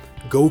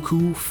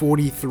 Goku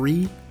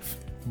 43,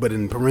 but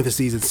in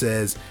parentheses it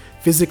says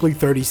physically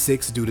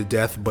 36 due to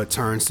death, but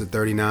turns to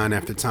 39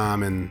 after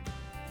time, and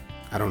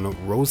I don't know,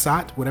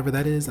 Rosat, whatever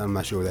that is. I'm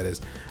not sure what that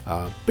is.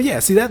 But yeah,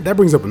 see, that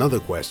brings up another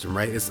question,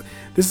 right? This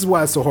is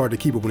why it's so hard to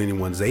keep up with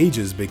anyone's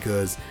ages,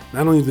 because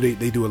not only do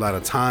they do a lot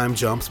of time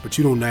jumps, but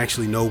you don't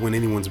actually know when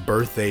anyone's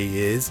birthday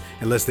is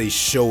unless they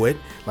show it,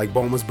 like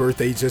Bulma's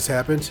birthday just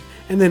happened.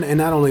 And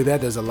not only that,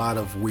 there's a lot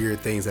of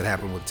weird things that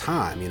happen with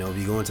time. If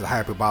you go into the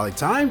hyperbolic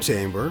time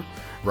chamber,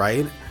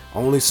 right?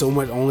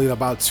 Only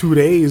about 2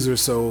 days or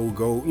so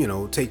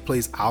take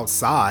place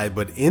outside,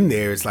 but in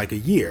there it's like a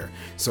year.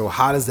 So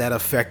how does that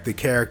affect the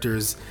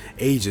characters'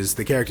 ages,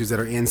 the characters that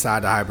are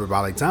inside the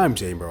hyperbolic time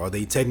chamber? Are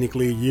they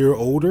technically a year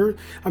older?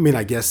 I mean,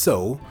 I guess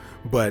so,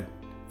 but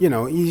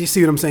you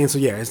see what I'm saying? So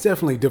yeah, it's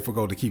definitely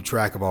difficult to keep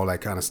track of all that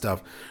kind of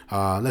stuff.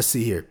 Let's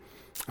see here.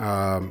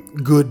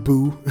 Good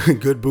Boo,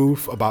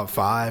 about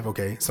 5.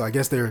 Okay, so I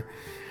guess they're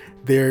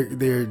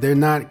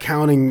not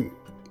counting.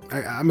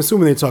 I'm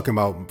assuming they're talking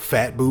about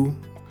Fat Boo,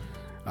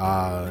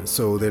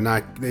 so they're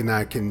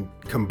not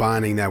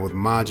combining that with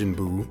Majin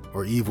Buu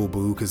or Evil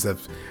Boo, because that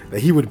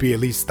he would be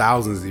at least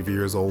thousands of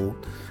years old.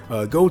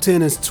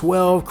 Goten is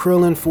 12,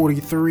 Krillin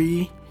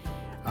 43.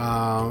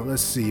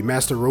 Let's see,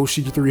 Master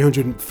Roshi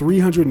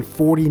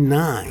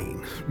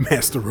 349.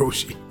 Master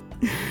Roshi.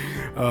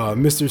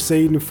 Mr.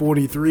 Satan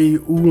 43,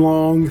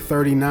 Oolong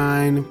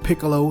 39,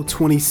 Piccolo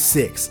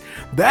 26.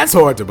 That's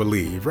hard to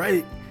believe,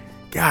 right?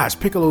 Gosh,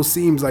 Piccolo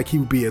seems like he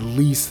would be at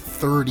least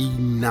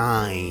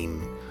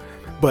 39.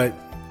 But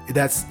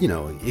that's,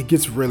 it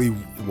gets really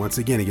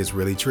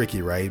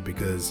tricky, right?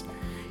 Because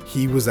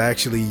he was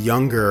actually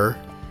younger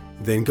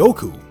than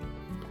Goku.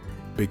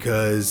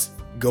 Because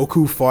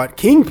Goku fought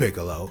King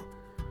Piccolo,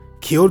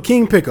 killed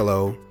King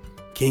Piccolo.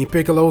 King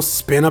Piccolo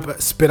spit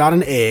out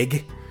an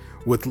egg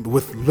with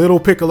little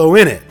Piccolo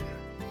in it.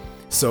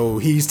 So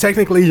he's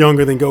technically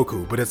younger than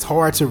Goku, but it's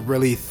hard to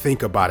really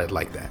think about it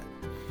like that.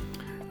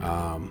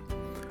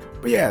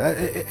 But yeah,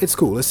 it's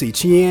cool. Let's see.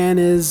 Tien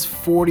is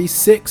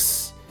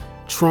 46.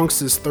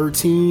 Trunks is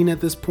 13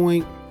 at this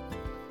point.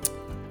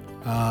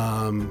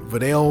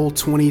 Videl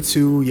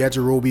 22.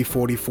 Yajirobe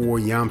 44.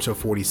 Yamcha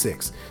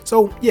 46.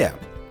 So yeah,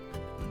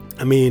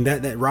 I mean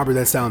that Robert,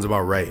 that sounds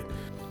about right.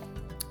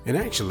 And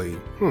actually,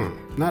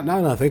 now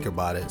that I think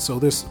about it, so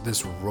this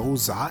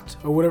Rosat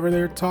or whatever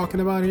they're talking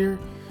about here,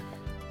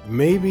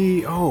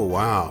 maybe. Oh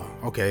wow.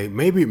 Okay,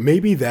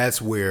 maybe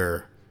that's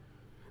where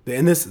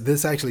And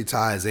this actually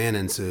ties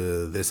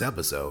into this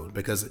episode,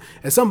 because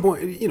at some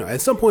point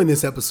in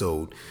this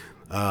episode,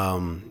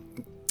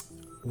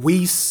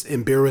 Whis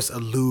and Beerus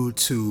allude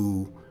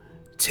to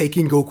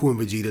taking Goku and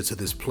Vegeta to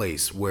this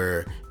place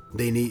where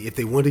if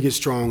they want to get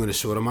strong in a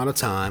short amount of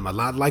time, a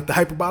lot like the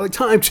hyperbolic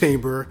time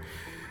chamber,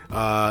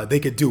 they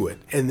could do it.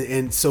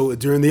 And so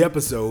during the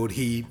episode,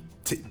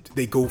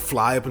 they go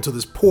fly up into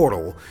this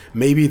portal.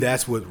 Maybe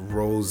that's what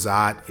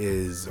Rosette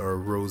is, or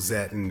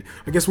Rosette, and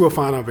I guess we'll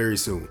find out very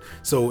soon.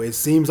 So it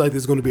seems like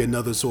there's going to be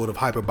another sort of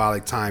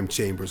hyperbolic time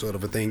chamber sort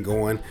of a thing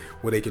going,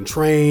 where they can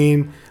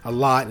train a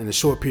lot in a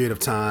short period of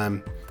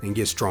time and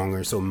get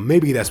stronger. So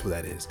maybe that's what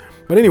that is.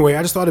 But anyway,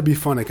 I just thought it'd be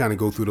fun to kind of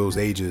go through those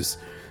ages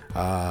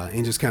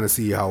and just kind of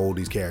see how old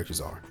these characters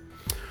are.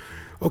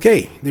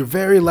 Okay, the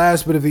very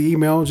last bit of the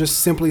email just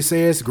simply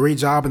says, "Great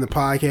job in the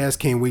podcast.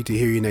 Can't wait to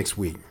hear you next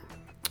week.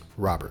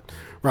 Robert,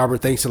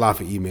 thanks a lot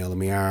for emailing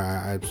me.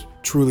 I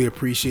truly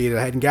appreciate it.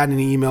 I hadn't gotten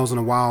any emails in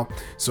a while,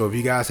 so if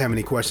you guys have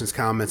any questions,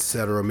 comments,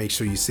 etc., make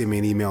sure you send me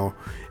an email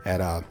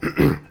at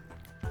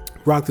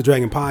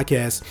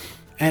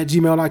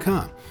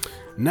rockthedragonpodcast@gmail.com.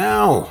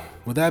 Now,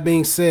 with that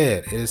being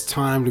said, it is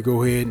time to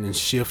go ahead and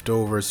shift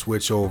over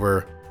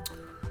to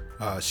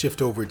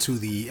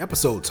the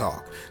episode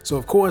talk. So,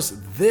 of course,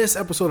 this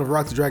episode of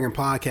Rock the Dragon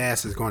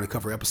Podcast is going to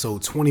cover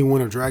episode 21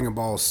 of Dragon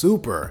Ball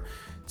Super,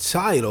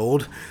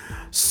 titled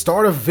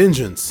Start of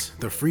Vengeance,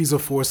 the Frieza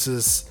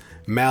Force's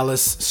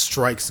Malice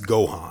Strikes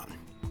Gohan.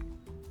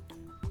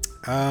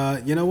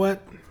 You know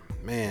what?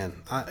 Man,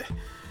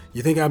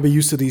 you think I'd be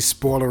used to these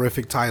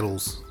spoilerific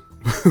titles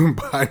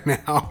by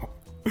now?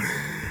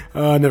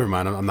 Never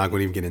mind, I'm not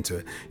going to even get into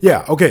it.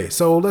 Yeah, okay,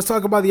 so let's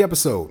talk about the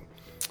episode.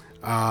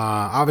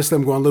 Obviously,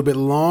 I'm going a little bit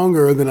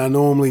longer than I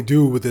normally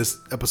do with this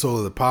episode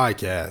of the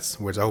podcast,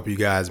 which I hope you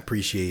guys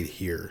appreciate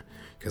here.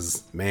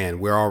 Because, man,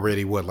 we're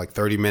already,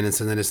 30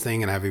 minutes into this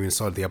thing, and I haven't even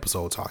started the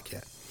episode talk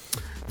yet.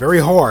 Very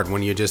hard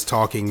when you're just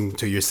talking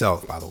to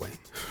yourself, by the way.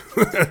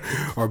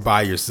 Or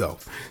by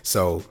yourself.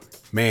 So,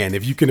 man,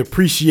 if you can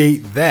appreciate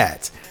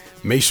that,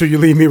 make sure you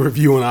leave me a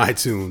review on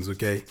iTunes,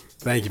 okay?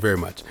 Thank you very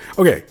much.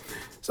 Okay,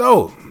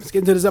 so, let's get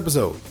into this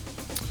episode.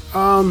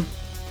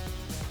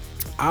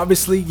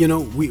 Obviously,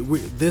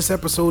 this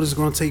episode is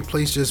going to take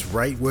place just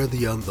right where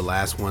the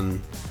last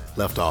one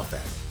left off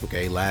at.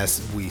 Okay,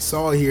 last we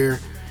saw here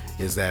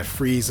is that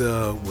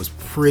Frieza was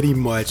pretty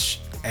much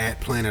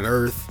at planet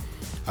Earth.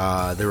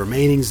 The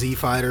remaining Z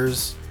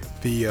fighters,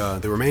 the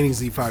remaining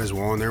Z fighters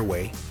were on their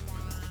way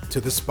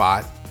to the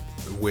spot,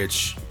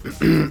 which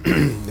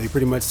they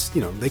pretty much,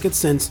 they could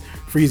sense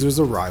Frieza's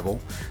arrival.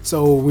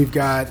 So we've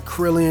got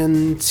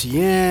Krillin,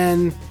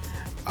 Tien,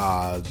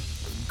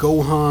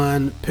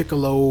 Gohan,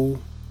 Piccolo,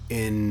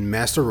 and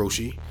Master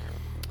Roshi.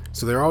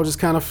 So they're all just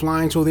kind of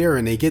flying to there,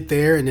 and they get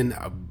there, and then,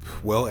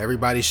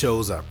 everybody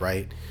shows up,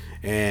 right?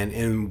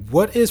 And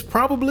what is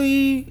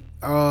probably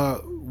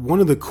one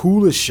of the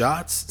coolest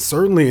shots,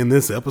 certainly in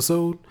this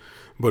episode,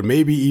 but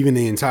maybe even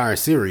the entire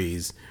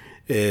series,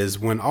 is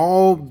when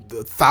all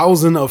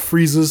 1,000 of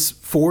Frieza's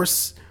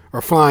force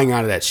are flying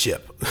out of that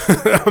ship.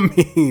 I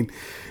mean,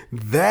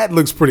 that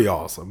looks pretty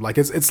awesome. Like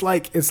it's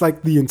like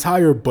the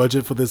entire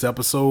budget for this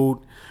episode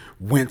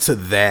went to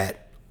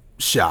that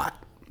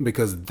shot,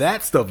 because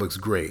that stuff looks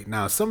great.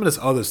 Now, some of this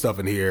other stuff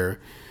in here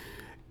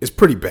is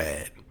pretty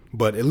bad,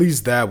 but at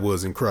least that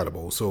was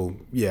incredible. So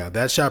yeah,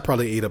 that shot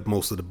probably ate up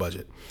most of the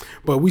budget.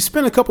 But we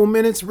spent a couple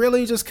minutes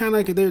really just kind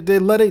of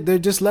they're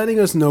just letting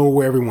us know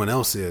where everyone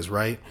else is,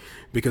 right?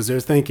 Because they're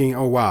thinking,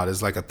 oh wow,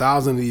 there's like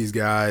 1,000 of these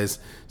guys.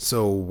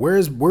 So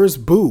where's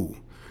Boo?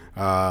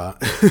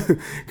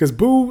 Because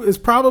Boo is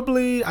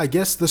probably, I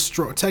guess,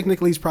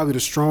 technically he's probably the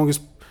strongest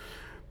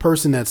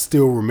person that's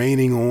still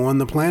remaining on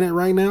the planet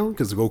right now,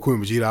 because Goku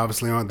and Vegeta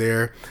obviously aren't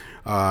there.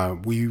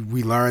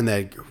 We learned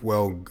that,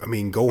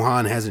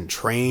 Gohan hasn't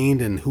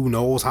trained in who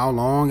knows how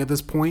long at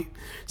this point,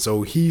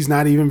 so he's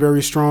not even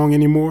very strong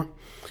anymore.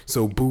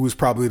 So Boo is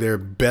probably their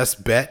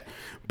best bet,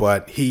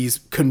 but he's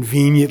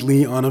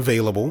conveniently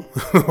unavailable.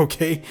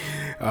 Okay,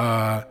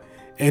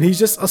 and he's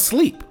just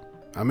asleep.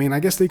 I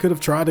guess they could have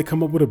tried to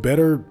come up with a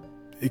better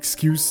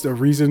excuse, a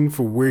reason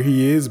for where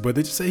he is, but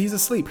they just say he's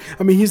asleep.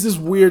 He's this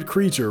weird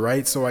creature,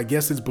 right? So I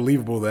guess it's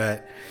believable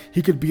that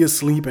he could be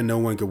asleep and no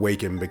one could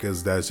wake him,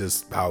 because that's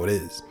just how it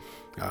is.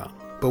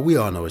 But we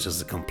all know it's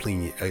just a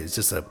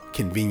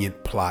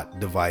convenient plot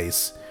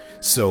device.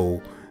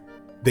 So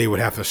they would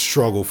have to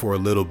struggle for a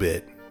little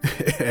bit,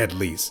 at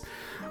least.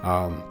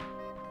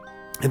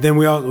 And then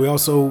we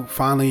also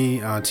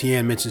finally,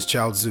 Tien mentions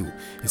Chaozu.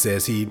 He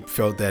says he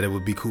felt that it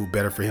would be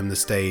better for him to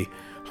stay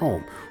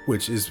home,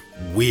 which is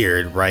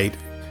weird, right?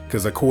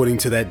 Because according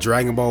to that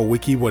Dragon Ball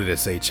wiki, what did it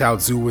say?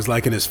 Chaozu was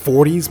like in his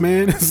 40s,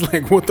 man. It's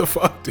like, what the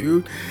fuck,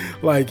 dude?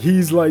 Like,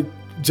 he's like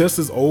just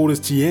as old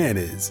as Tien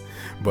is,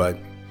 but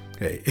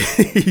hey,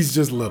 he's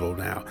just little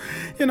now.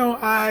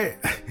 I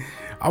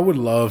would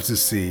love to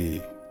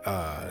see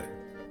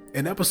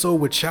an episode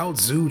where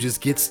Chaozu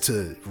just gets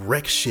to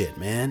wreck shit,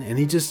 man, and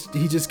he just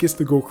gets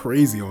to go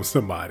crazy on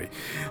somebody.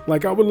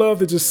 Like, I would love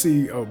to just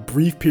see a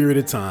brief period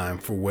of time,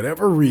 for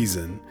whatever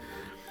reason,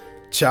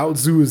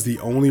 Chaozu is the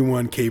only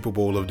one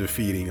capable of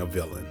defeating a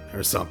villain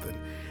or something.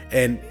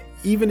 And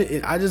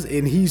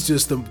he's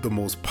just the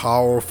most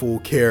powerful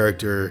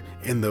character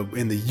in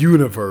the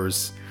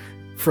universe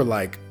for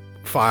like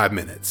 5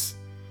 minutes.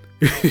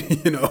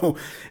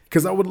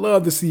 Because I would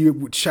love to see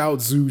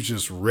Chaozu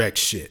just wreck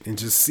shit and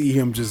just see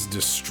him just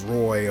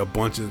destroy a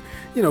bunch of,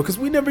 because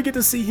we never get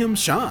to see him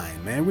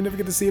shine, man. We never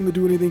get to see him to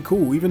do anything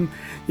cool. Even,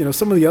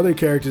 some of the other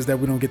characters that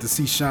we don't get to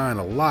see shine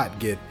a lot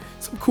get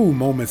some cool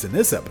moments in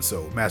this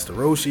episode. Master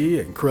Roshi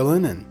and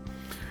Krillin, and,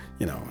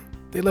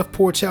 they left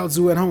poor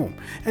Chaozu at home.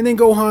 And then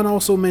Gohan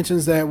also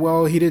mentions that,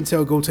 he didn't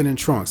tell Goten and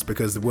Trunks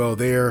because,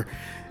 they're,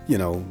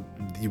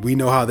 we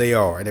know how they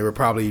are. They would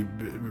probably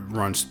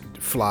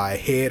fly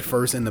head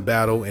first in the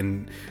battle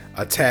and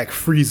attack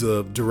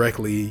Frieza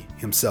directly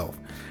himself.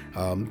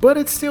 But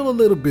it's still a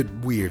little bit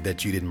weird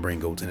that you didn't bring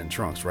Goten and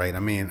Trunks, right? I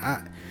mean,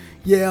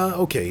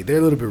 okay, they're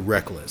a little bit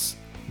reckless,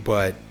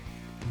 but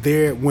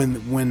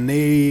when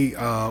they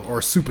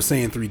are Super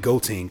Saiyan 3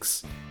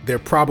 Gotenks, they're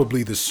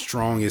probably the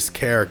strongest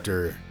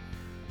character,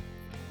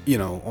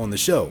 on the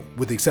show,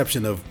 with the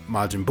exception of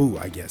Majin Buu,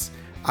 I guess.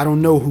 I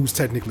don't know who's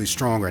technically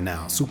stronger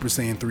now, Super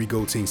Saiyan 3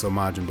 Gotenks or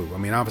Majin Buu. I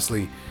mean,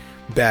 obviously,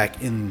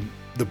 back in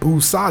the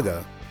Buu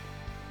saga,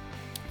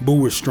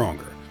 Buu was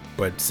stronger.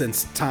 But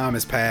since time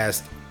has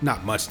passed,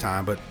 not much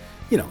time, but,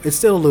 it's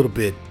still a little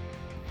bit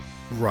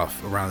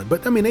rough around it.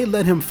 But, I mean, they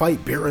let him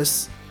fight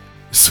Beerus.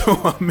 So,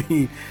 I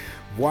mean,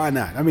 why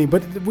not? I mean,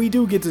 but we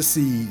do get to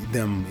see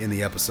them in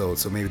the episode,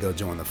 so maybe they'll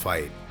join the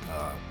fight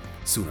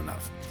soon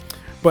enough.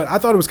 But I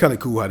thought it was kind of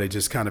cool how they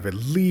just kind of at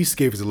least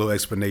gave us a little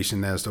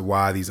explanation as to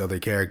why these other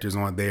characters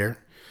aren't there,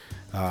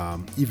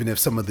 even if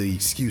some of the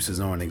excuses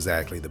aren't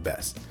exactly the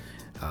best.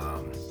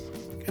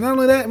 And not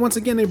only that, once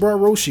again, they brought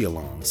Roshi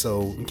along,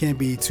 so you can't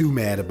be too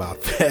mad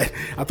about that.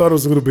 I thought it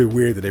was a little bit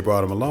weird that they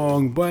brought him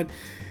along, but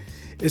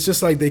it's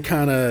just like they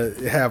kind of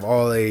have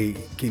all they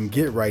can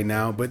get right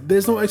now, but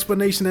there's no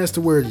explanation as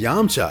to where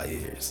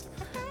Yamcha is.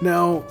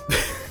 Now,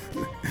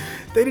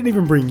 they didn't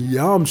even bring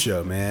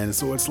Yamcha, man,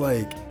 so it's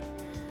like,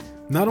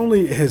 not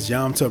only has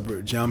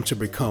Yamcha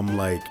become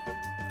like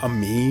a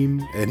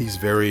meme, and he's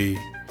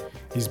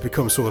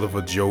become sort of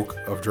a joke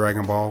of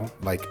Dragon Ball,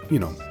 like,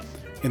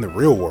 in the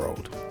real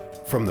world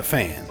from the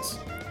fans.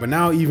 But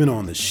now even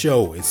on the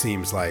show, it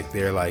seems like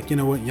they're like,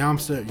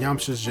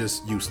 Yamcha's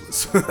just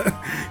useless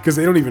because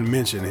they don't even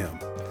mention him.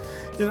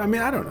 I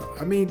mean, I don't know.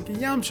 I mean,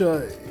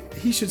 Yamcha,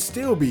 he should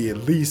still be at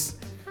least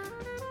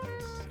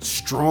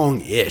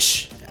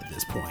strong-ish at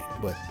this point,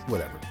 but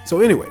whatever. So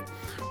anyway,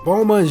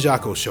 Bulma and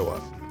Jaco show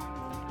up.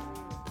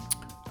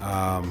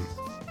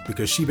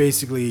 Because she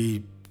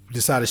basically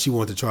decided she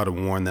wanted to try to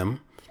warn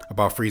them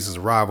about Frieza's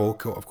arrival.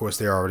 Of course,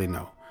 they already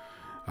know.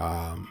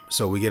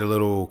 So we get a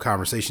little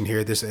conversation here.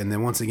 And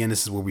then once again,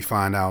 this is where we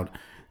find out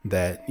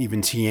that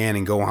even Tien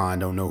and Gohan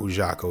don't know who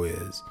Jaco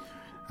is.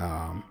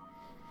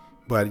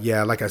 But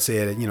yeah, like I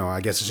said,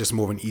 I guess it's just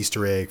more of an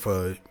Easter egg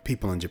for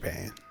people in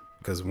Japan.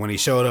 Because when he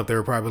showed up, they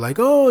were probably like,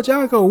 "Oh,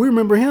 Jaco, we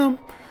remember him."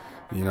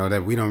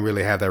 That we don't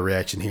really have that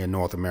reaction here in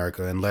North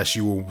America unless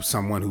you were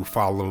someone who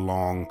followed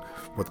along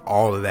with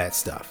all of that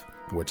stuff,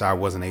 which I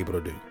wasn't able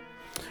to do.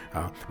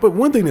 But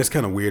one thing that's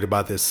kind of weird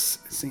about this,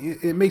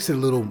 it makes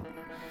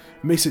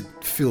it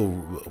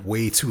feel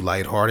way too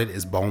lighthearted,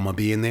 is Bulma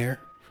being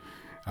there.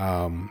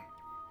 And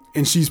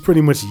she's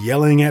pretty much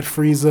yelling at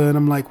Frieza, and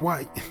I'm like,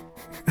 why?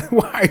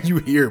 Why are you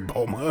here,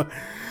 Bulma?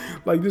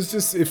 Like,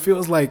 it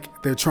feels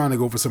like they're trying to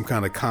go for some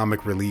kind of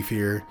comic relief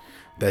here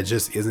that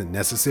just isn't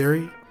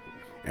necessary.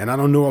 And I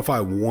don't know if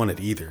I want it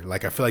either.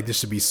 Like, I feel like this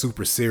should be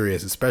super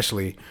serious,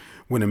 especially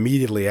when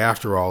immediately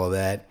after all of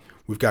that,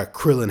 we've got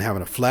Krillin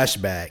having a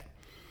flashback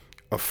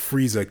of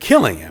Frieza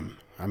killing him.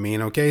 I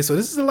mean, okay, so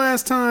this is the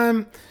last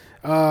time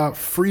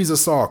Frieza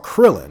saw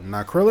Krillin.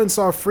 Now, Krillin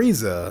saw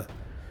Frieza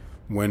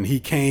when he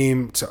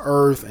came to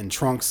Earth and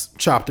Trunks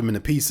chopped him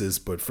into pieces,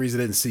 but Frieza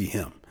didn't see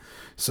him.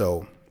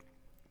 So,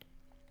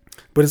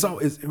 but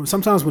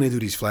sometimes when they do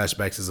these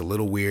flashbacks, it's a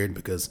little weird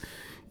because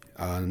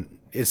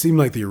it seemed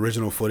like the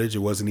original footage, it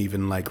wasn't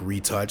even like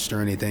retouched or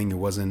anything. It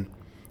wasn't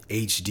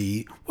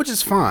HD, which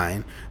is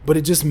fine, but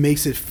it just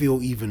makes it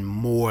feel even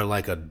more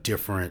like a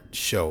different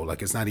show.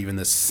 Like it's not even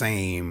the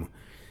same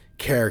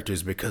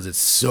characters because it's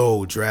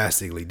so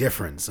drastically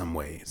different in some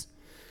ways.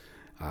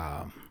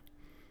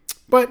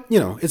 But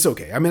it's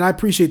okay. I mean, I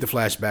appreciate the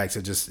flashbacks.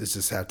 I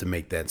just have to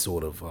make that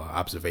sort of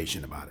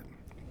observation about it.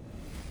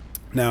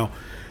 Now,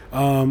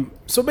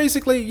 so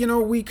basically,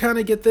 we kind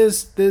of get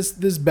this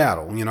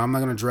battle. I'm not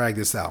going to drag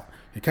this out.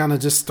 It kind of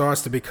just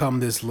starts to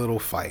become this little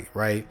fight,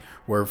 right?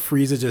 Where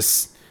Frieza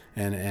just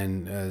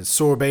and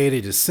Sorbet,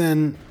 they just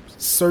send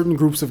certain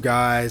groups of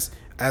guys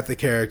at the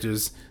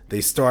characters.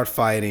 They start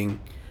fighting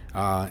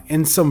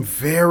in some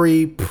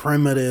very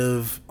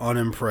primitive,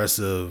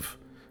 unimpressive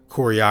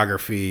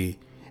choreography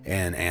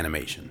and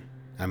animation.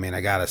 I mean, I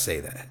gotta say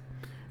that.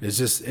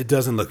 It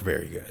doesn't look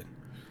very good.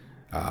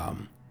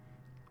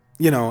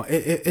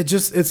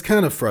 It's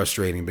kind of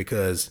frustrating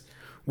because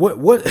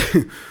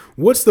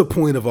what's the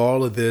point of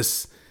all of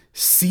this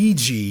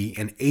CG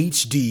and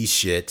HD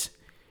shit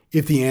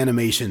if the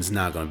animation's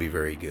not going to be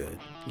very good.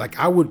 Like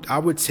I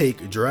would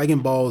take Dragon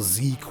Ball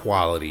Z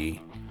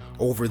quality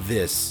over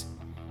this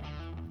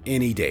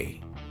any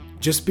day,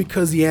 just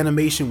because the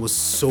animation was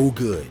so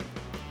good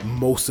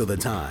most of the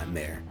time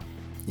there,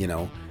 you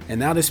know. And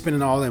now they're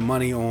spending all their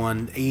money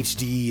on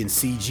HD and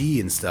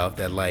CG and stuff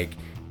that, like,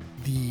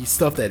 the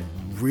stuff that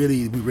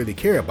we really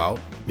care about,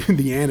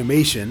 the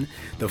animation,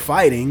 the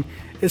fighting,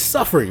 is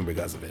suffering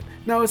because of it.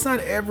 Now, it's not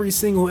every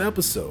single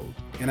episode,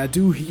 and I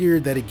do hear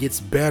that it gets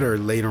better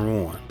later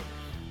on,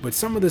 but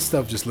some of this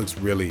stuff just looks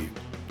really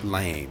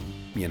lame,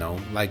 you know.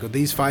 Like with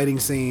these fighting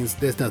scenes,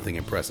 there's nothing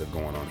impressive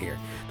going on here.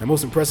 The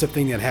most impressive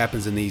thing that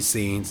happens in these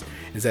scenes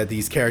is that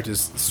these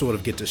characters sort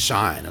of get to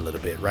shine a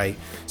little bit, right?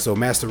 So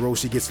Master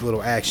Roshi gets a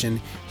little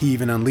action. He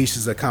even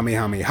unleashes a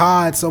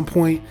Kamehameha at some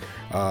point.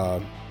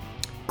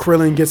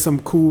 Krillin gets some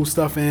cool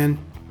stuff in.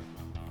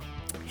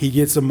 He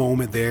gets a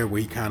moment there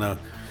where he kind of,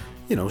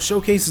 you know,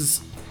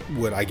 showcases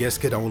what I guess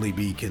could only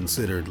be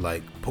considered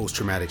like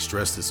post-traumatic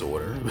stress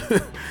disorder.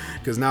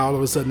 Because now all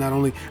of a sudden, not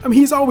only, I mean,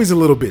 he's always a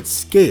little bit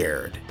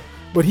scared,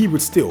 but he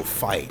would still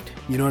fight.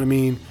 You know what I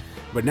mean?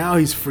 But now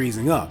he's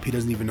freezing up. He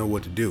doesn't even know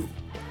what to do.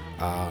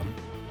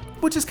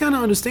 Which is kind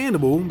of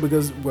understandable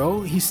because,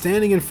 well, he's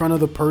standing in front of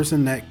the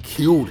person that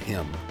killed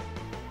him.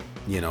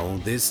 You know,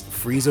 this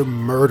Frieza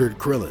murdered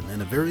Krillin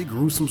in a very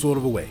gruesome sort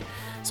of a way.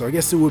 So I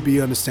guess it would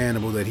be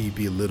understandable that he'd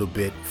be a little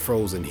bit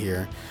frozen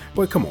here.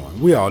 But come on,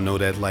 we all know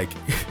that, like,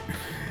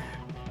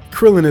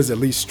 Krillin is at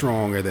least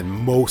stronger than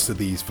most of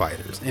these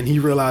fighters. And he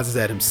realizes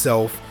that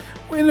himself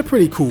in a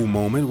pretty cool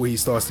moment where he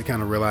starts to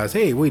kind of realize,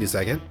 hey, wait a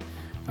second.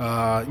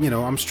 You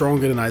know, I'm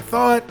stronger than I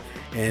thought.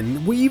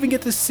 And we even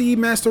get to see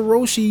Master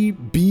Roshi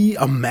be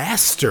a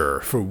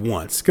master for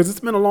once. Because it's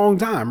been a long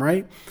time,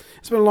 right?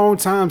 It's been a long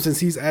time since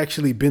he's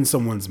actually been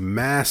someone's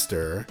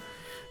master.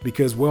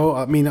 Because, well,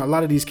 I mean, a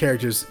lot of these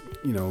characters,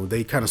 you know,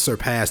 they kind of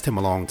surpassed him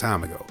a long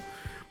time ago.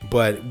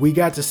 But we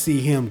got to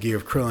see him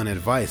give Krillin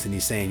advice. And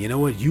he's saying, you know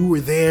what? You were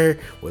there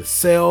with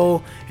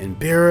Cell and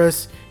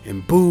Beerus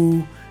and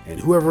Boo and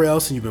whoever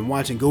else, and you've been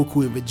watching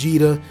Goku and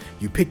Vegeta.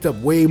 You picked up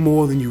way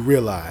more than you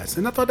realized.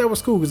 And I thought that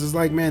was cool because it's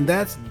like, man,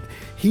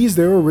 he's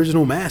their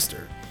original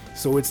master.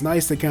 So it's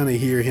nice to kind of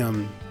hear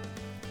him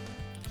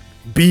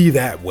be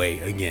that way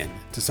again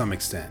to some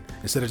extent,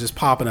 instead of just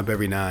popping up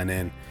every now and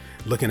then,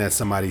 looking at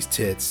somebody's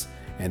tits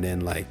and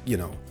then, like, you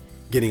know,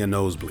 getting a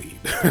nosebleed.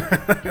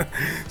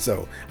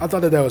 So I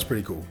thought that was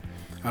pretty cool.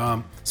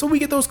 So we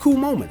get those cool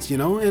moments, you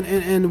know,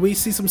 and we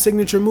see some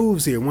signature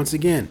moves here once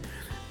again.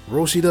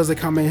 Roshi does the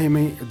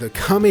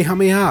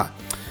Kamehameha.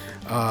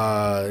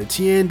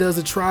 Tien does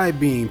a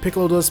Tri-Beam.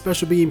 Piccolo does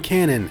Special Beam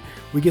Cannon.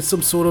 We get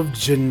some sort of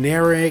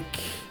generic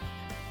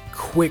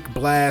quick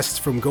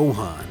blast from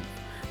Gohan.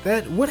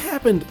 What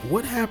happened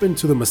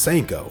to the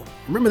Masenko?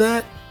 Remember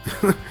that?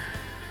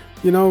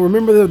 You know,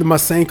 remember the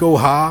Masenko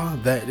Ha?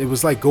 That it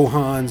was like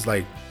Gohan's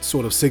like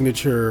sort of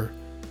signature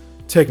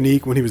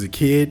technique when he was a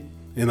kid,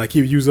 and like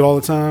he would use it all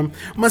the time.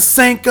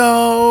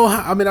 Masenko!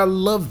 I mean, I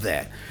love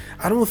that.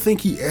 I don't think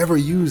he ever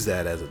used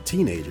that as a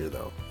teenager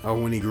though, or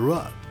when he grew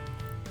up.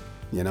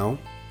 You know?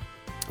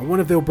 I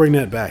wonder if they'll bring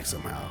that back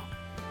somehow.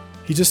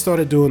 He just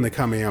started doing the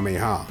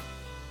Kamehameha,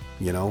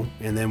 you know,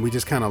 and then we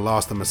just kind of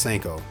lost the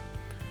Masenko,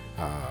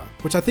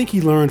 which I think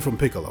he learned from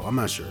Piccolo. I'm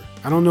not sure.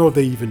 I don't know if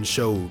they even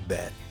showed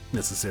that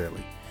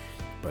necessarily,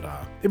 but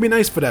it'd be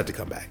nice for that to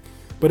come back.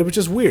 But it was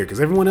just weird because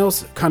everyone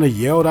else kind of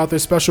yelled out their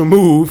special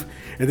move,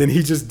 and then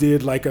he just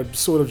did like a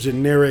sort of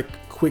generic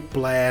quick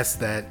blast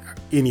that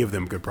any of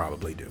them could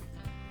probably do.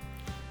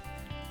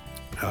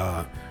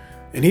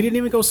 And he didn't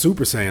even go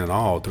Super Saiyan at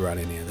all throughout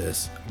any of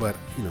this. But,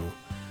 you know,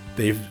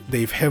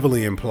 they've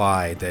heavily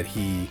implied that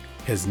he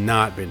has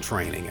not been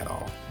training at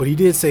all. But he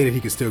did say that he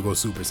could still go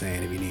Super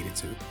Saiyan if he needed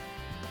to.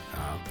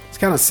 It's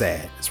kind of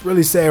sad. It's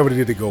really sad what he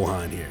did to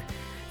Gohan here.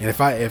 And if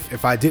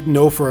I didn't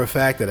know for a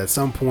fact that at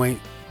some point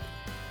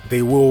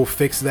they will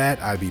fix that,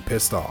 I'd be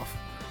pissed off.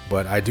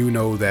 But I do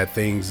know that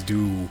things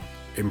do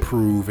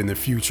improve in the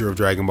future of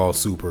Dragon Ball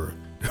Super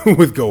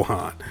with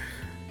Gohan.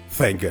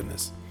 Thank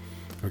goodness.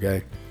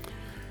 Okay.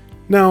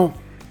 Now,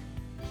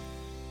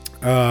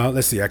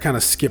 let's see. I kind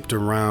of skipped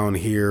around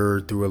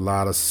here through a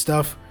lot of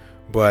stuff,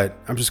 but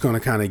I'm just going to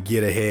kind of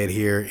get ahead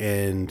here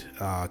and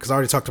because I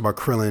already talked about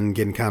Krillin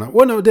getting kind of.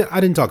 Well, no, I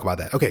didn't talk about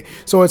that. Okay,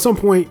 so at some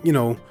point, you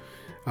know,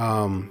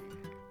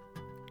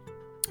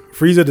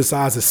 Frieza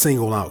decides to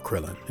single out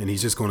Krillin, and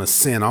he's just going to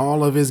send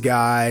all of his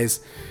guys,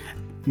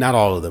 not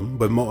all of them,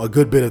 but a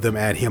good bit of them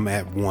at him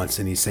at once.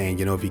 And he's saying,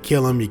 you know, if you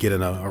kill him, you get a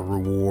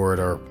reward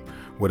or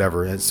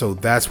whatever. And so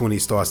that's when he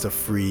starts to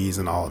freeze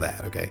and all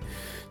that. Okay.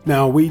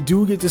 Now we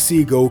do get to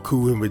see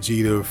Goku and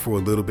Vegeta for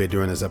a little bit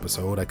during this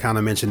episode. I kind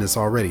of mentioned this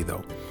already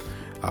though.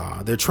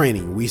 They're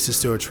training. Whis is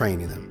still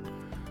training them.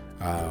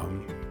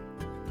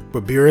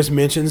 But Beerus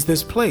mentions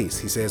this place.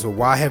 He says, well,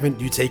 why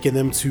haven't you taken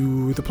them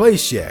to the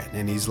place yet?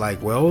 And he's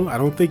like, well, I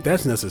don't think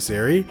that's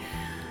necessary.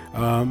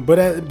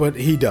 But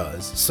he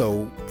does.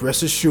 So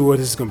rest assured,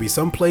 this is going to be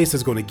some place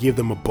that's going to give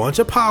them a bunch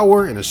of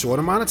power in a short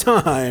amount of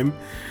time,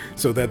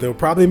 so that they'll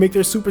probably make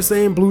their Super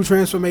Saiyan Blue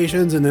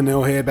transformations, and then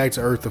they'll head back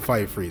to Earth to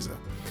fight Frieza.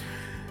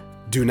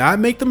 Do not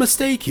make the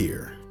mistake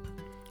here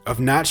of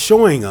not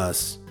showing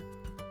us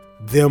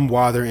them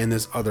while they're in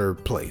this other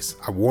place.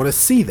 I want to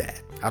see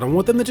that. I don't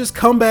want them to just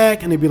come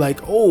back and they'd be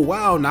like, oh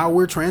wow, now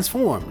we're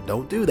transformed.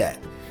 Don't do that,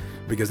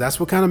 because that's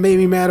what kind of made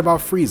me mad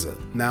about Frieza.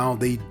 Now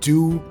they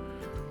do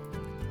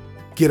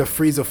get a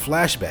Frieza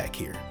flashback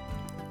here.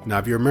 Now,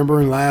 if you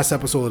remember in the last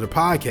episode of the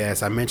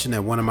podcast, I mentioned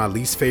that one of my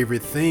least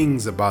favorite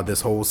things about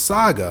this whole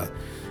saga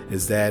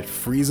is that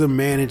Frieza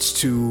managed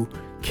to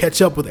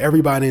catch up with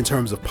everybody in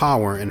terms of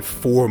power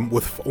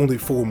with only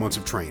 4 months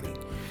of training.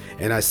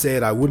 And I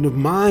said I wouldn't have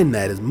minded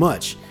that as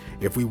much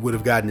if we would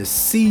have gotten to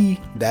see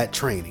that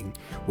training.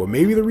 Well,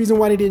 maybe the reason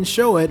why they didn't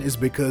show it is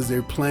because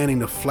they're planning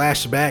to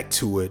flash back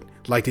to it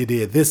like they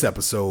did this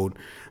episode,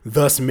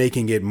 thus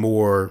making it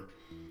more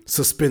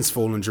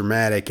suspenseful and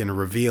dramatic and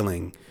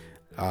revealing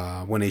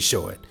when they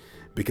show it.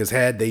 Because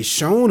had they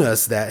shown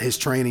us that his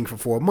training for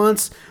 4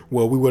 months,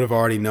 well, we would have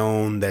already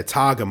known that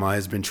Tagoma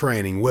has been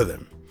training with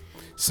him.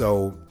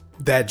 So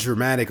that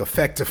dramatic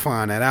effect to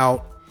find that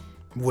out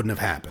wouldn't have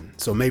happened.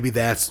 So maybe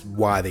that's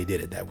why they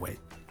did it that way.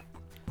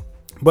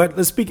 But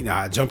let's speak.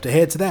 I jumped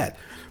ahead to that,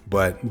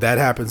 but that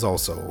happens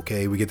also.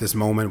 Okay, we get this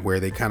moment where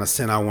they kind of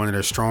send out one of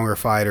their stronger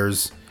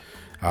fighters.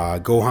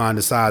 Gohan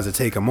decides to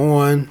take him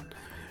on.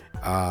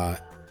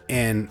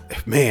 And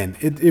man,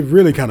 it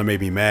really kind of made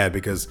me mad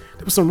because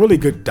there was some really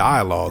good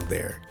dialogue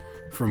there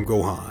from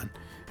Gohan.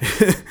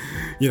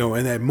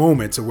 In that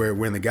moment to where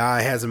when the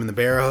guy has him in the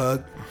bear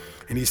hug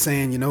and he's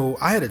saying,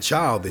 I had a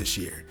child this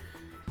year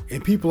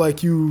and people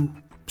like you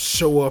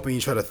show up and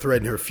you try to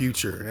threaten her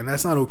future, and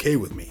that's not okay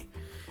with me.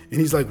 And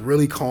he's like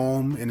really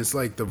calm, and it's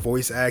like the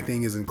voice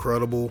acting is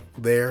incredible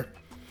there.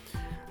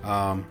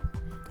 And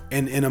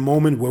in a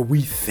moment where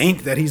we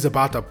think that he's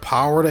about to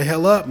power the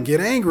hell up and get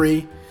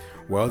angry,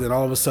 well, then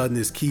all of a sudden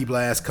this ki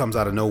blast comes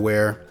out of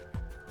nowhere,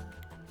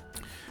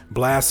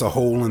 blasts a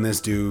hole in this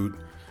dude,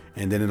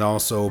 and then it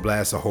also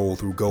blasts a hole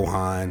through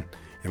Gohan,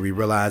 and we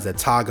realize that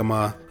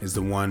Tagoma is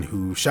the one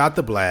who shot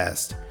the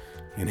blast.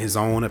 In his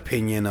own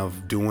opinion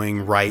of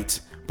doing right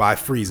by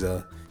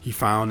Frieza, he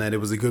found that it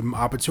was a good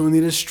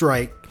opportunity to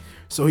strike,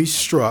 so he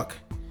struck,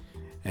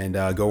 and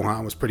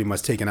Gohan was pretty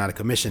much taken out of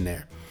commission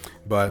there.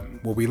 But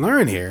what we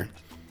learn here,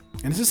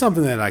 and this is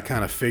something that I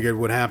kind of figured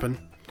would happen,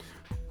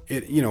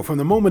 from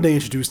the moment they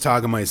introduced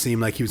Tagoma, it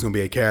seemed like he was going to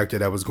be a character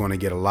that was going to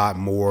get a lot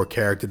more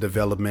character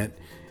development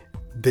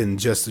than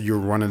just your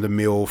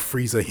run-of-the-mill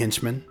Frieza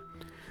henchman,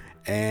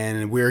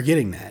 and we're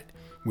getting that.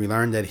 We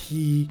learned that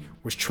he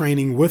was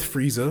training with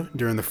Frieza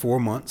during the 4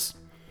 months.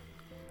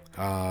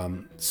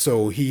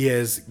 So he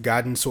has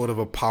gotten sort of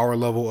a power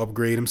level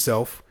upgrade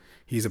himself.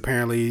 He's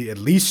apparently at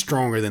least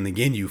stronger than the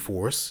Ginyu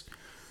Force.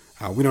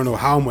 We don't know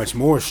how much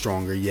more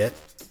stronger yet,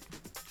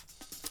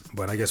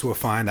 but I guess we'll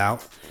find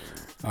out.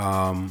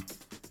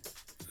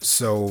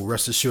 So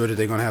rest assured that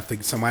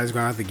somebody's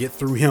going to have to get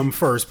through him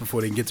first before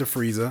they can get to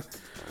Frieza.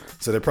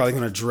 So they're probably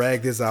going to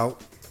drag this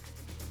out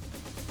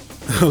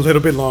a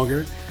little bit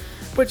longer.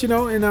 But,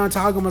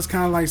 Tagoma's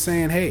kind of like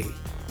saying, hey,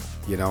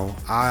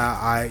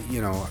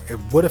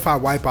 what if I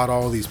wipe out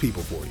all these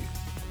people for you?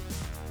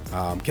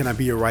 Can I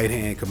be your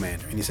right-hand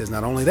commander? And he says,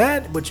 not only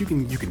that, but you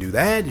can do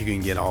that. You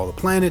can get all the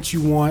planets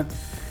you want,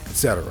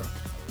 etc.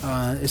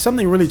 There's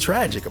something really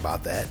tragic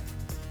about that.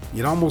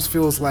 It almost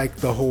feels like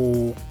the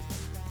whole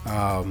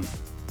Anakin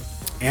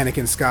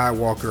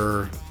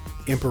Skywalker,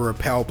 Emperor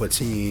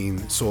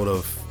Palpatine sort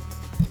of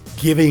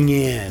giving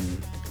in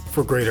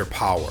for greater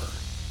power.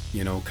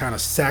 Kind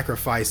of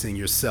sacrificing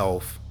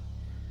yourself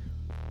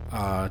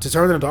to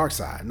turn to the dark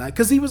side.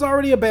 Because he was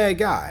already a bad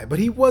guy, but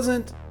he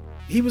wasn't.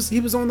 He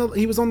was on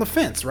the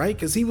fence, right?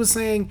 Because he was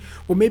saying,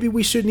 well, maybe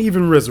we shouldn't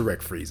even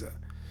resurrect Frieza.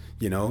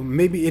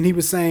 Maybe, and he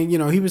was saying,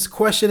 he was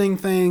questioning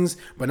things,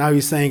 but now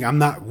he's saying, I'm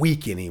not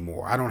weak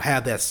anymore. I don't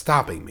have that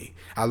stopping me.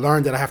 I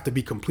learned that I have to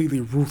be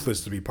completely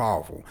ruthless to be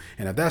powerful.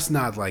 And if that's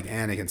not like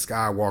Anakin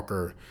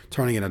Skywalker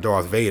turning into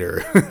Darth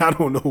Vader, I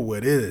don't know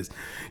what is.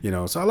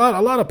 So a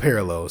lot of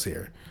parallels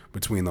here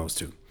between those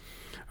two.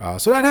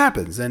 So that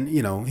happens, and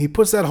he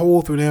puts that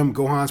hole through them.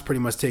 Gohan's pretty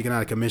much taken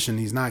out of commission.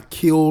 He's not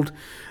killed.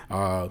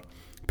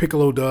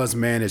 Piccolo does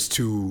manage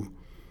to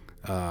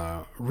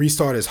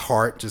restart his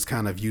heart, just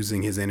kind of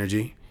using his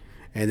energy,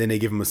 and then they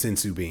give him a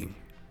sensu bean.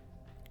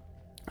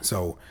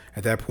 So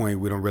at that point,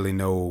 we don't really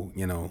know,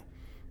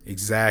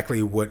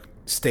 exactly what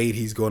state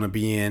he's going to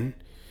be in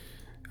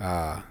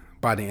by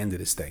the end of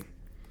this thing.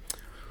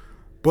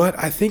 But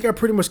I think I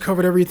pretty much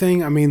covered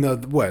everything. I mean,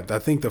 I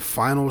think the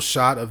final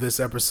shot of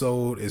this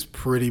episode is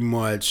pretty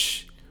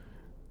much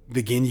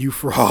the Ginyu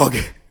Frog,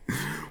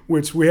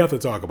 which we have to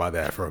talk about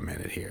that for a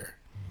minute here.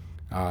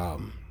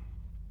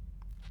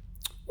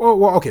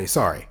 Okay,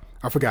 sorry.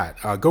 I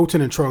forgot.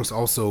 Goten and Trunks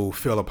also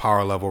feel a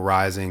power level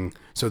rising,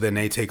 so then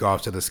they take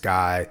off to the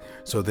sky,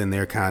 so then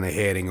they're kind of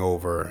heading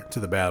over to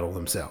the battle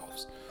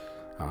themselves.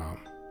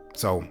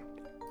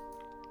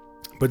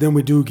 But then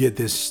we do get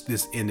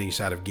this ending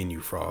shot of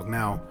Ginyu Frog.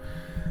 Now,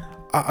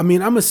 I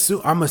mean, I'm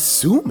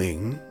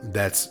assuming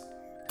that's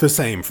the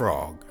same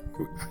frog.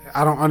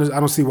 I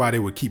don't see why they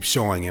would keep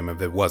showing him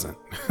if it wasn't.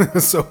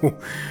 So,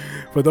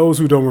 for those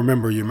who don't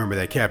remember, you remember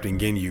that Captain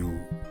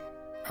Ginyu,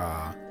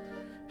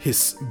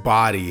 his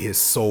body, his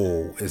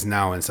soul is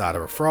now inside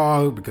of a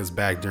frog, because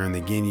back during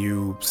the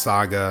Ginyu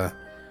saga,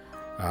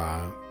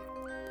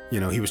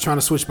 he was trying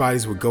to switch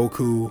bodies with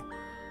Goku,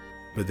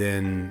 but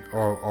then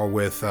or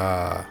with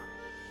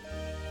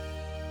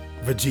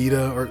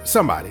Vegeta or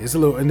somebody. It's a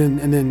little, and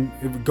then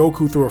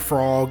Goku threw a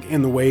frog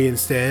in the way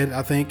instead,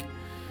 I think,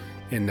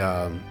 and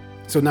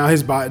so now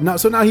his body,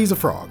 so now he's a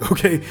frog.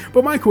 Okay,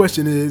 but my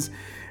question is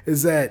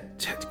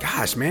that,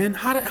 gosh, man,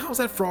 how's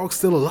that frog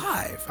still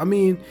alive? I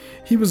mean,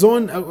 he was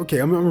on. Okay,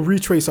 I'm gonna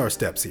retrace our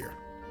steps here.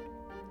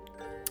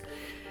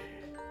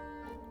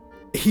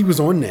 He was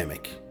on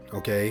Namek,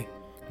 okay,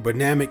 but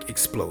Namek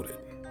exploded.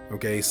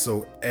 Okay,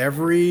 so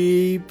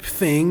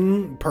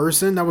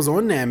person that was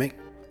on Namek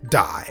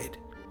died.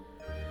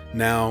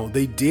 Now,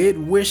 they did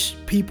wish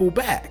people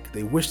back.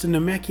 They wished the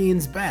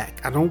Namekians back.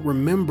 I don't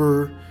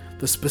remember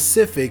the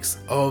specifics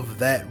of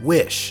that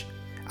wish.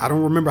 I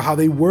don't remember how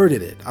they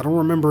worded it. I don't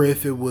remember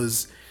if it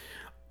was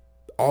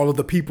all of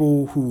the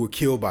people who were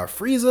killed by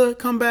Frieza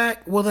come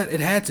back. Well, it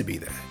had to be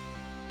that,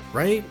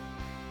 right?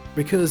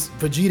 Because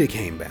Vegeta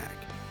came back.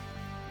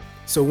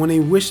 So when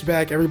they wished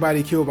back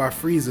everybody killed by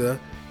Frieza,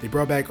 they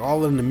brought back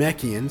all of the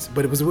Namekians,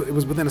 but it was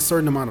within a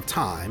certain amount of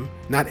time.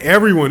 Not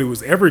everyone who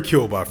was ever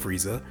killed by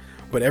Frieza,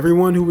 but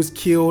everyone who was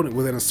killed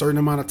within a certain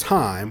amount of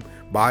time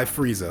by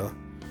Frieza.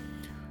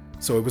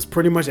 So it was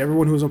pretty much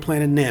everyone who was on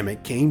planet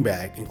Namek came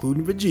back,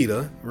 including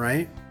Vegeta,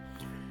 right?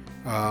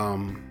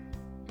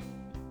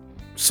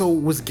 So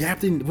was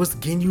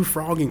Ginyu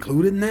Frog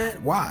included in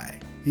that? Why?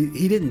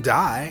 He didn't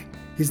die.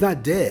 He's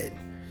not dead.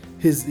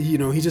 He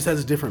just has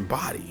a different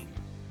body.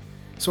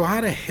 So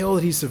how the hell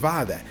did he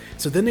survive that?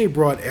 So then they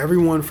brought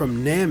everyone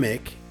from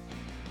Namek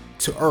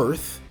to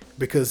Earth,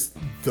 because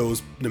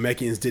those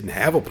Namekians didn't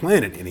have a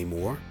planet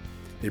anymore.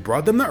 They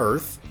brought them to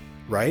Earth,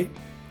 right?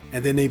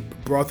 And then they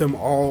brought them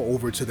all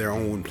over to their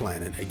own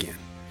planet again.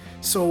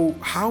 So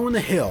how in the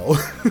hell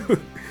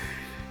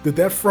did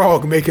that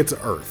frog make it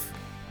to Earth?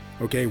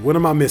 Okay, what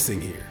am I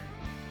missing here?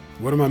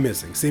 What am I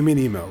missing? Send me an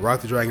email,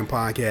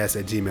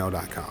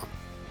 rockthedragonpodcast@gmail.com.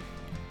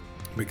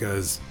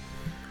 Because,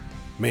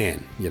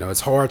 man,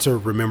 it's hard to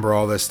remember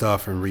all that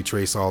stuff and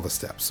retrace all the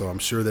steps. So I'm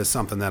sure there's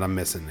something that I'm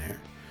missing there.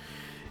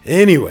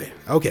 Anyway,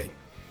 okay.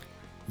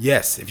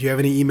 Yes, if you have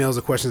any emails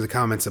or questions or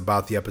comments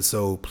about the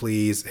episode,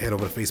 please head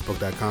over to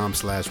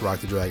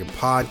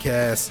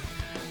facebook.com/rockthedragonpodcast.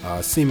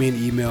 Send me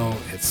an email,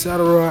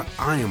 etc.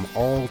 I am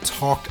all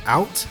talked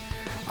out.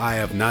 I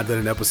have not done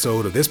an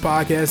episode of this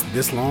podcast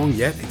this long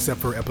yet,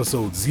 except for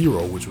episode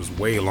 0, which was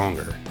way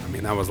longer. I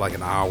mean, that was like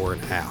an hour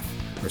and a half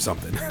or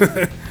something.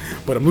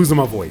 But I'm losing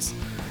my voice.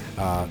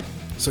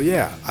 So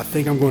yeah, I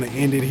think I'm going to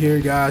end it here,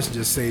 guys.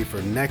 Just say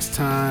for next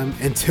time,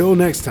 until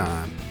next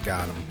time.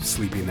 God, I'm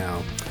sleepy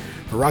now.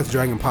 For Rock the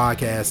Dragon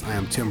Podcast, I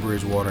am Tim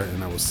Bridgewater,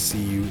 and I will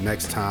see you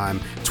next time.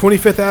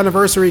 25th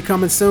anniversary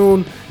coming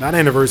soon. Not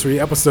anniversary,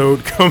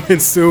 episode coming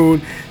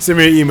soon. Send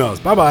me your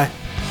emails. Bye-bye.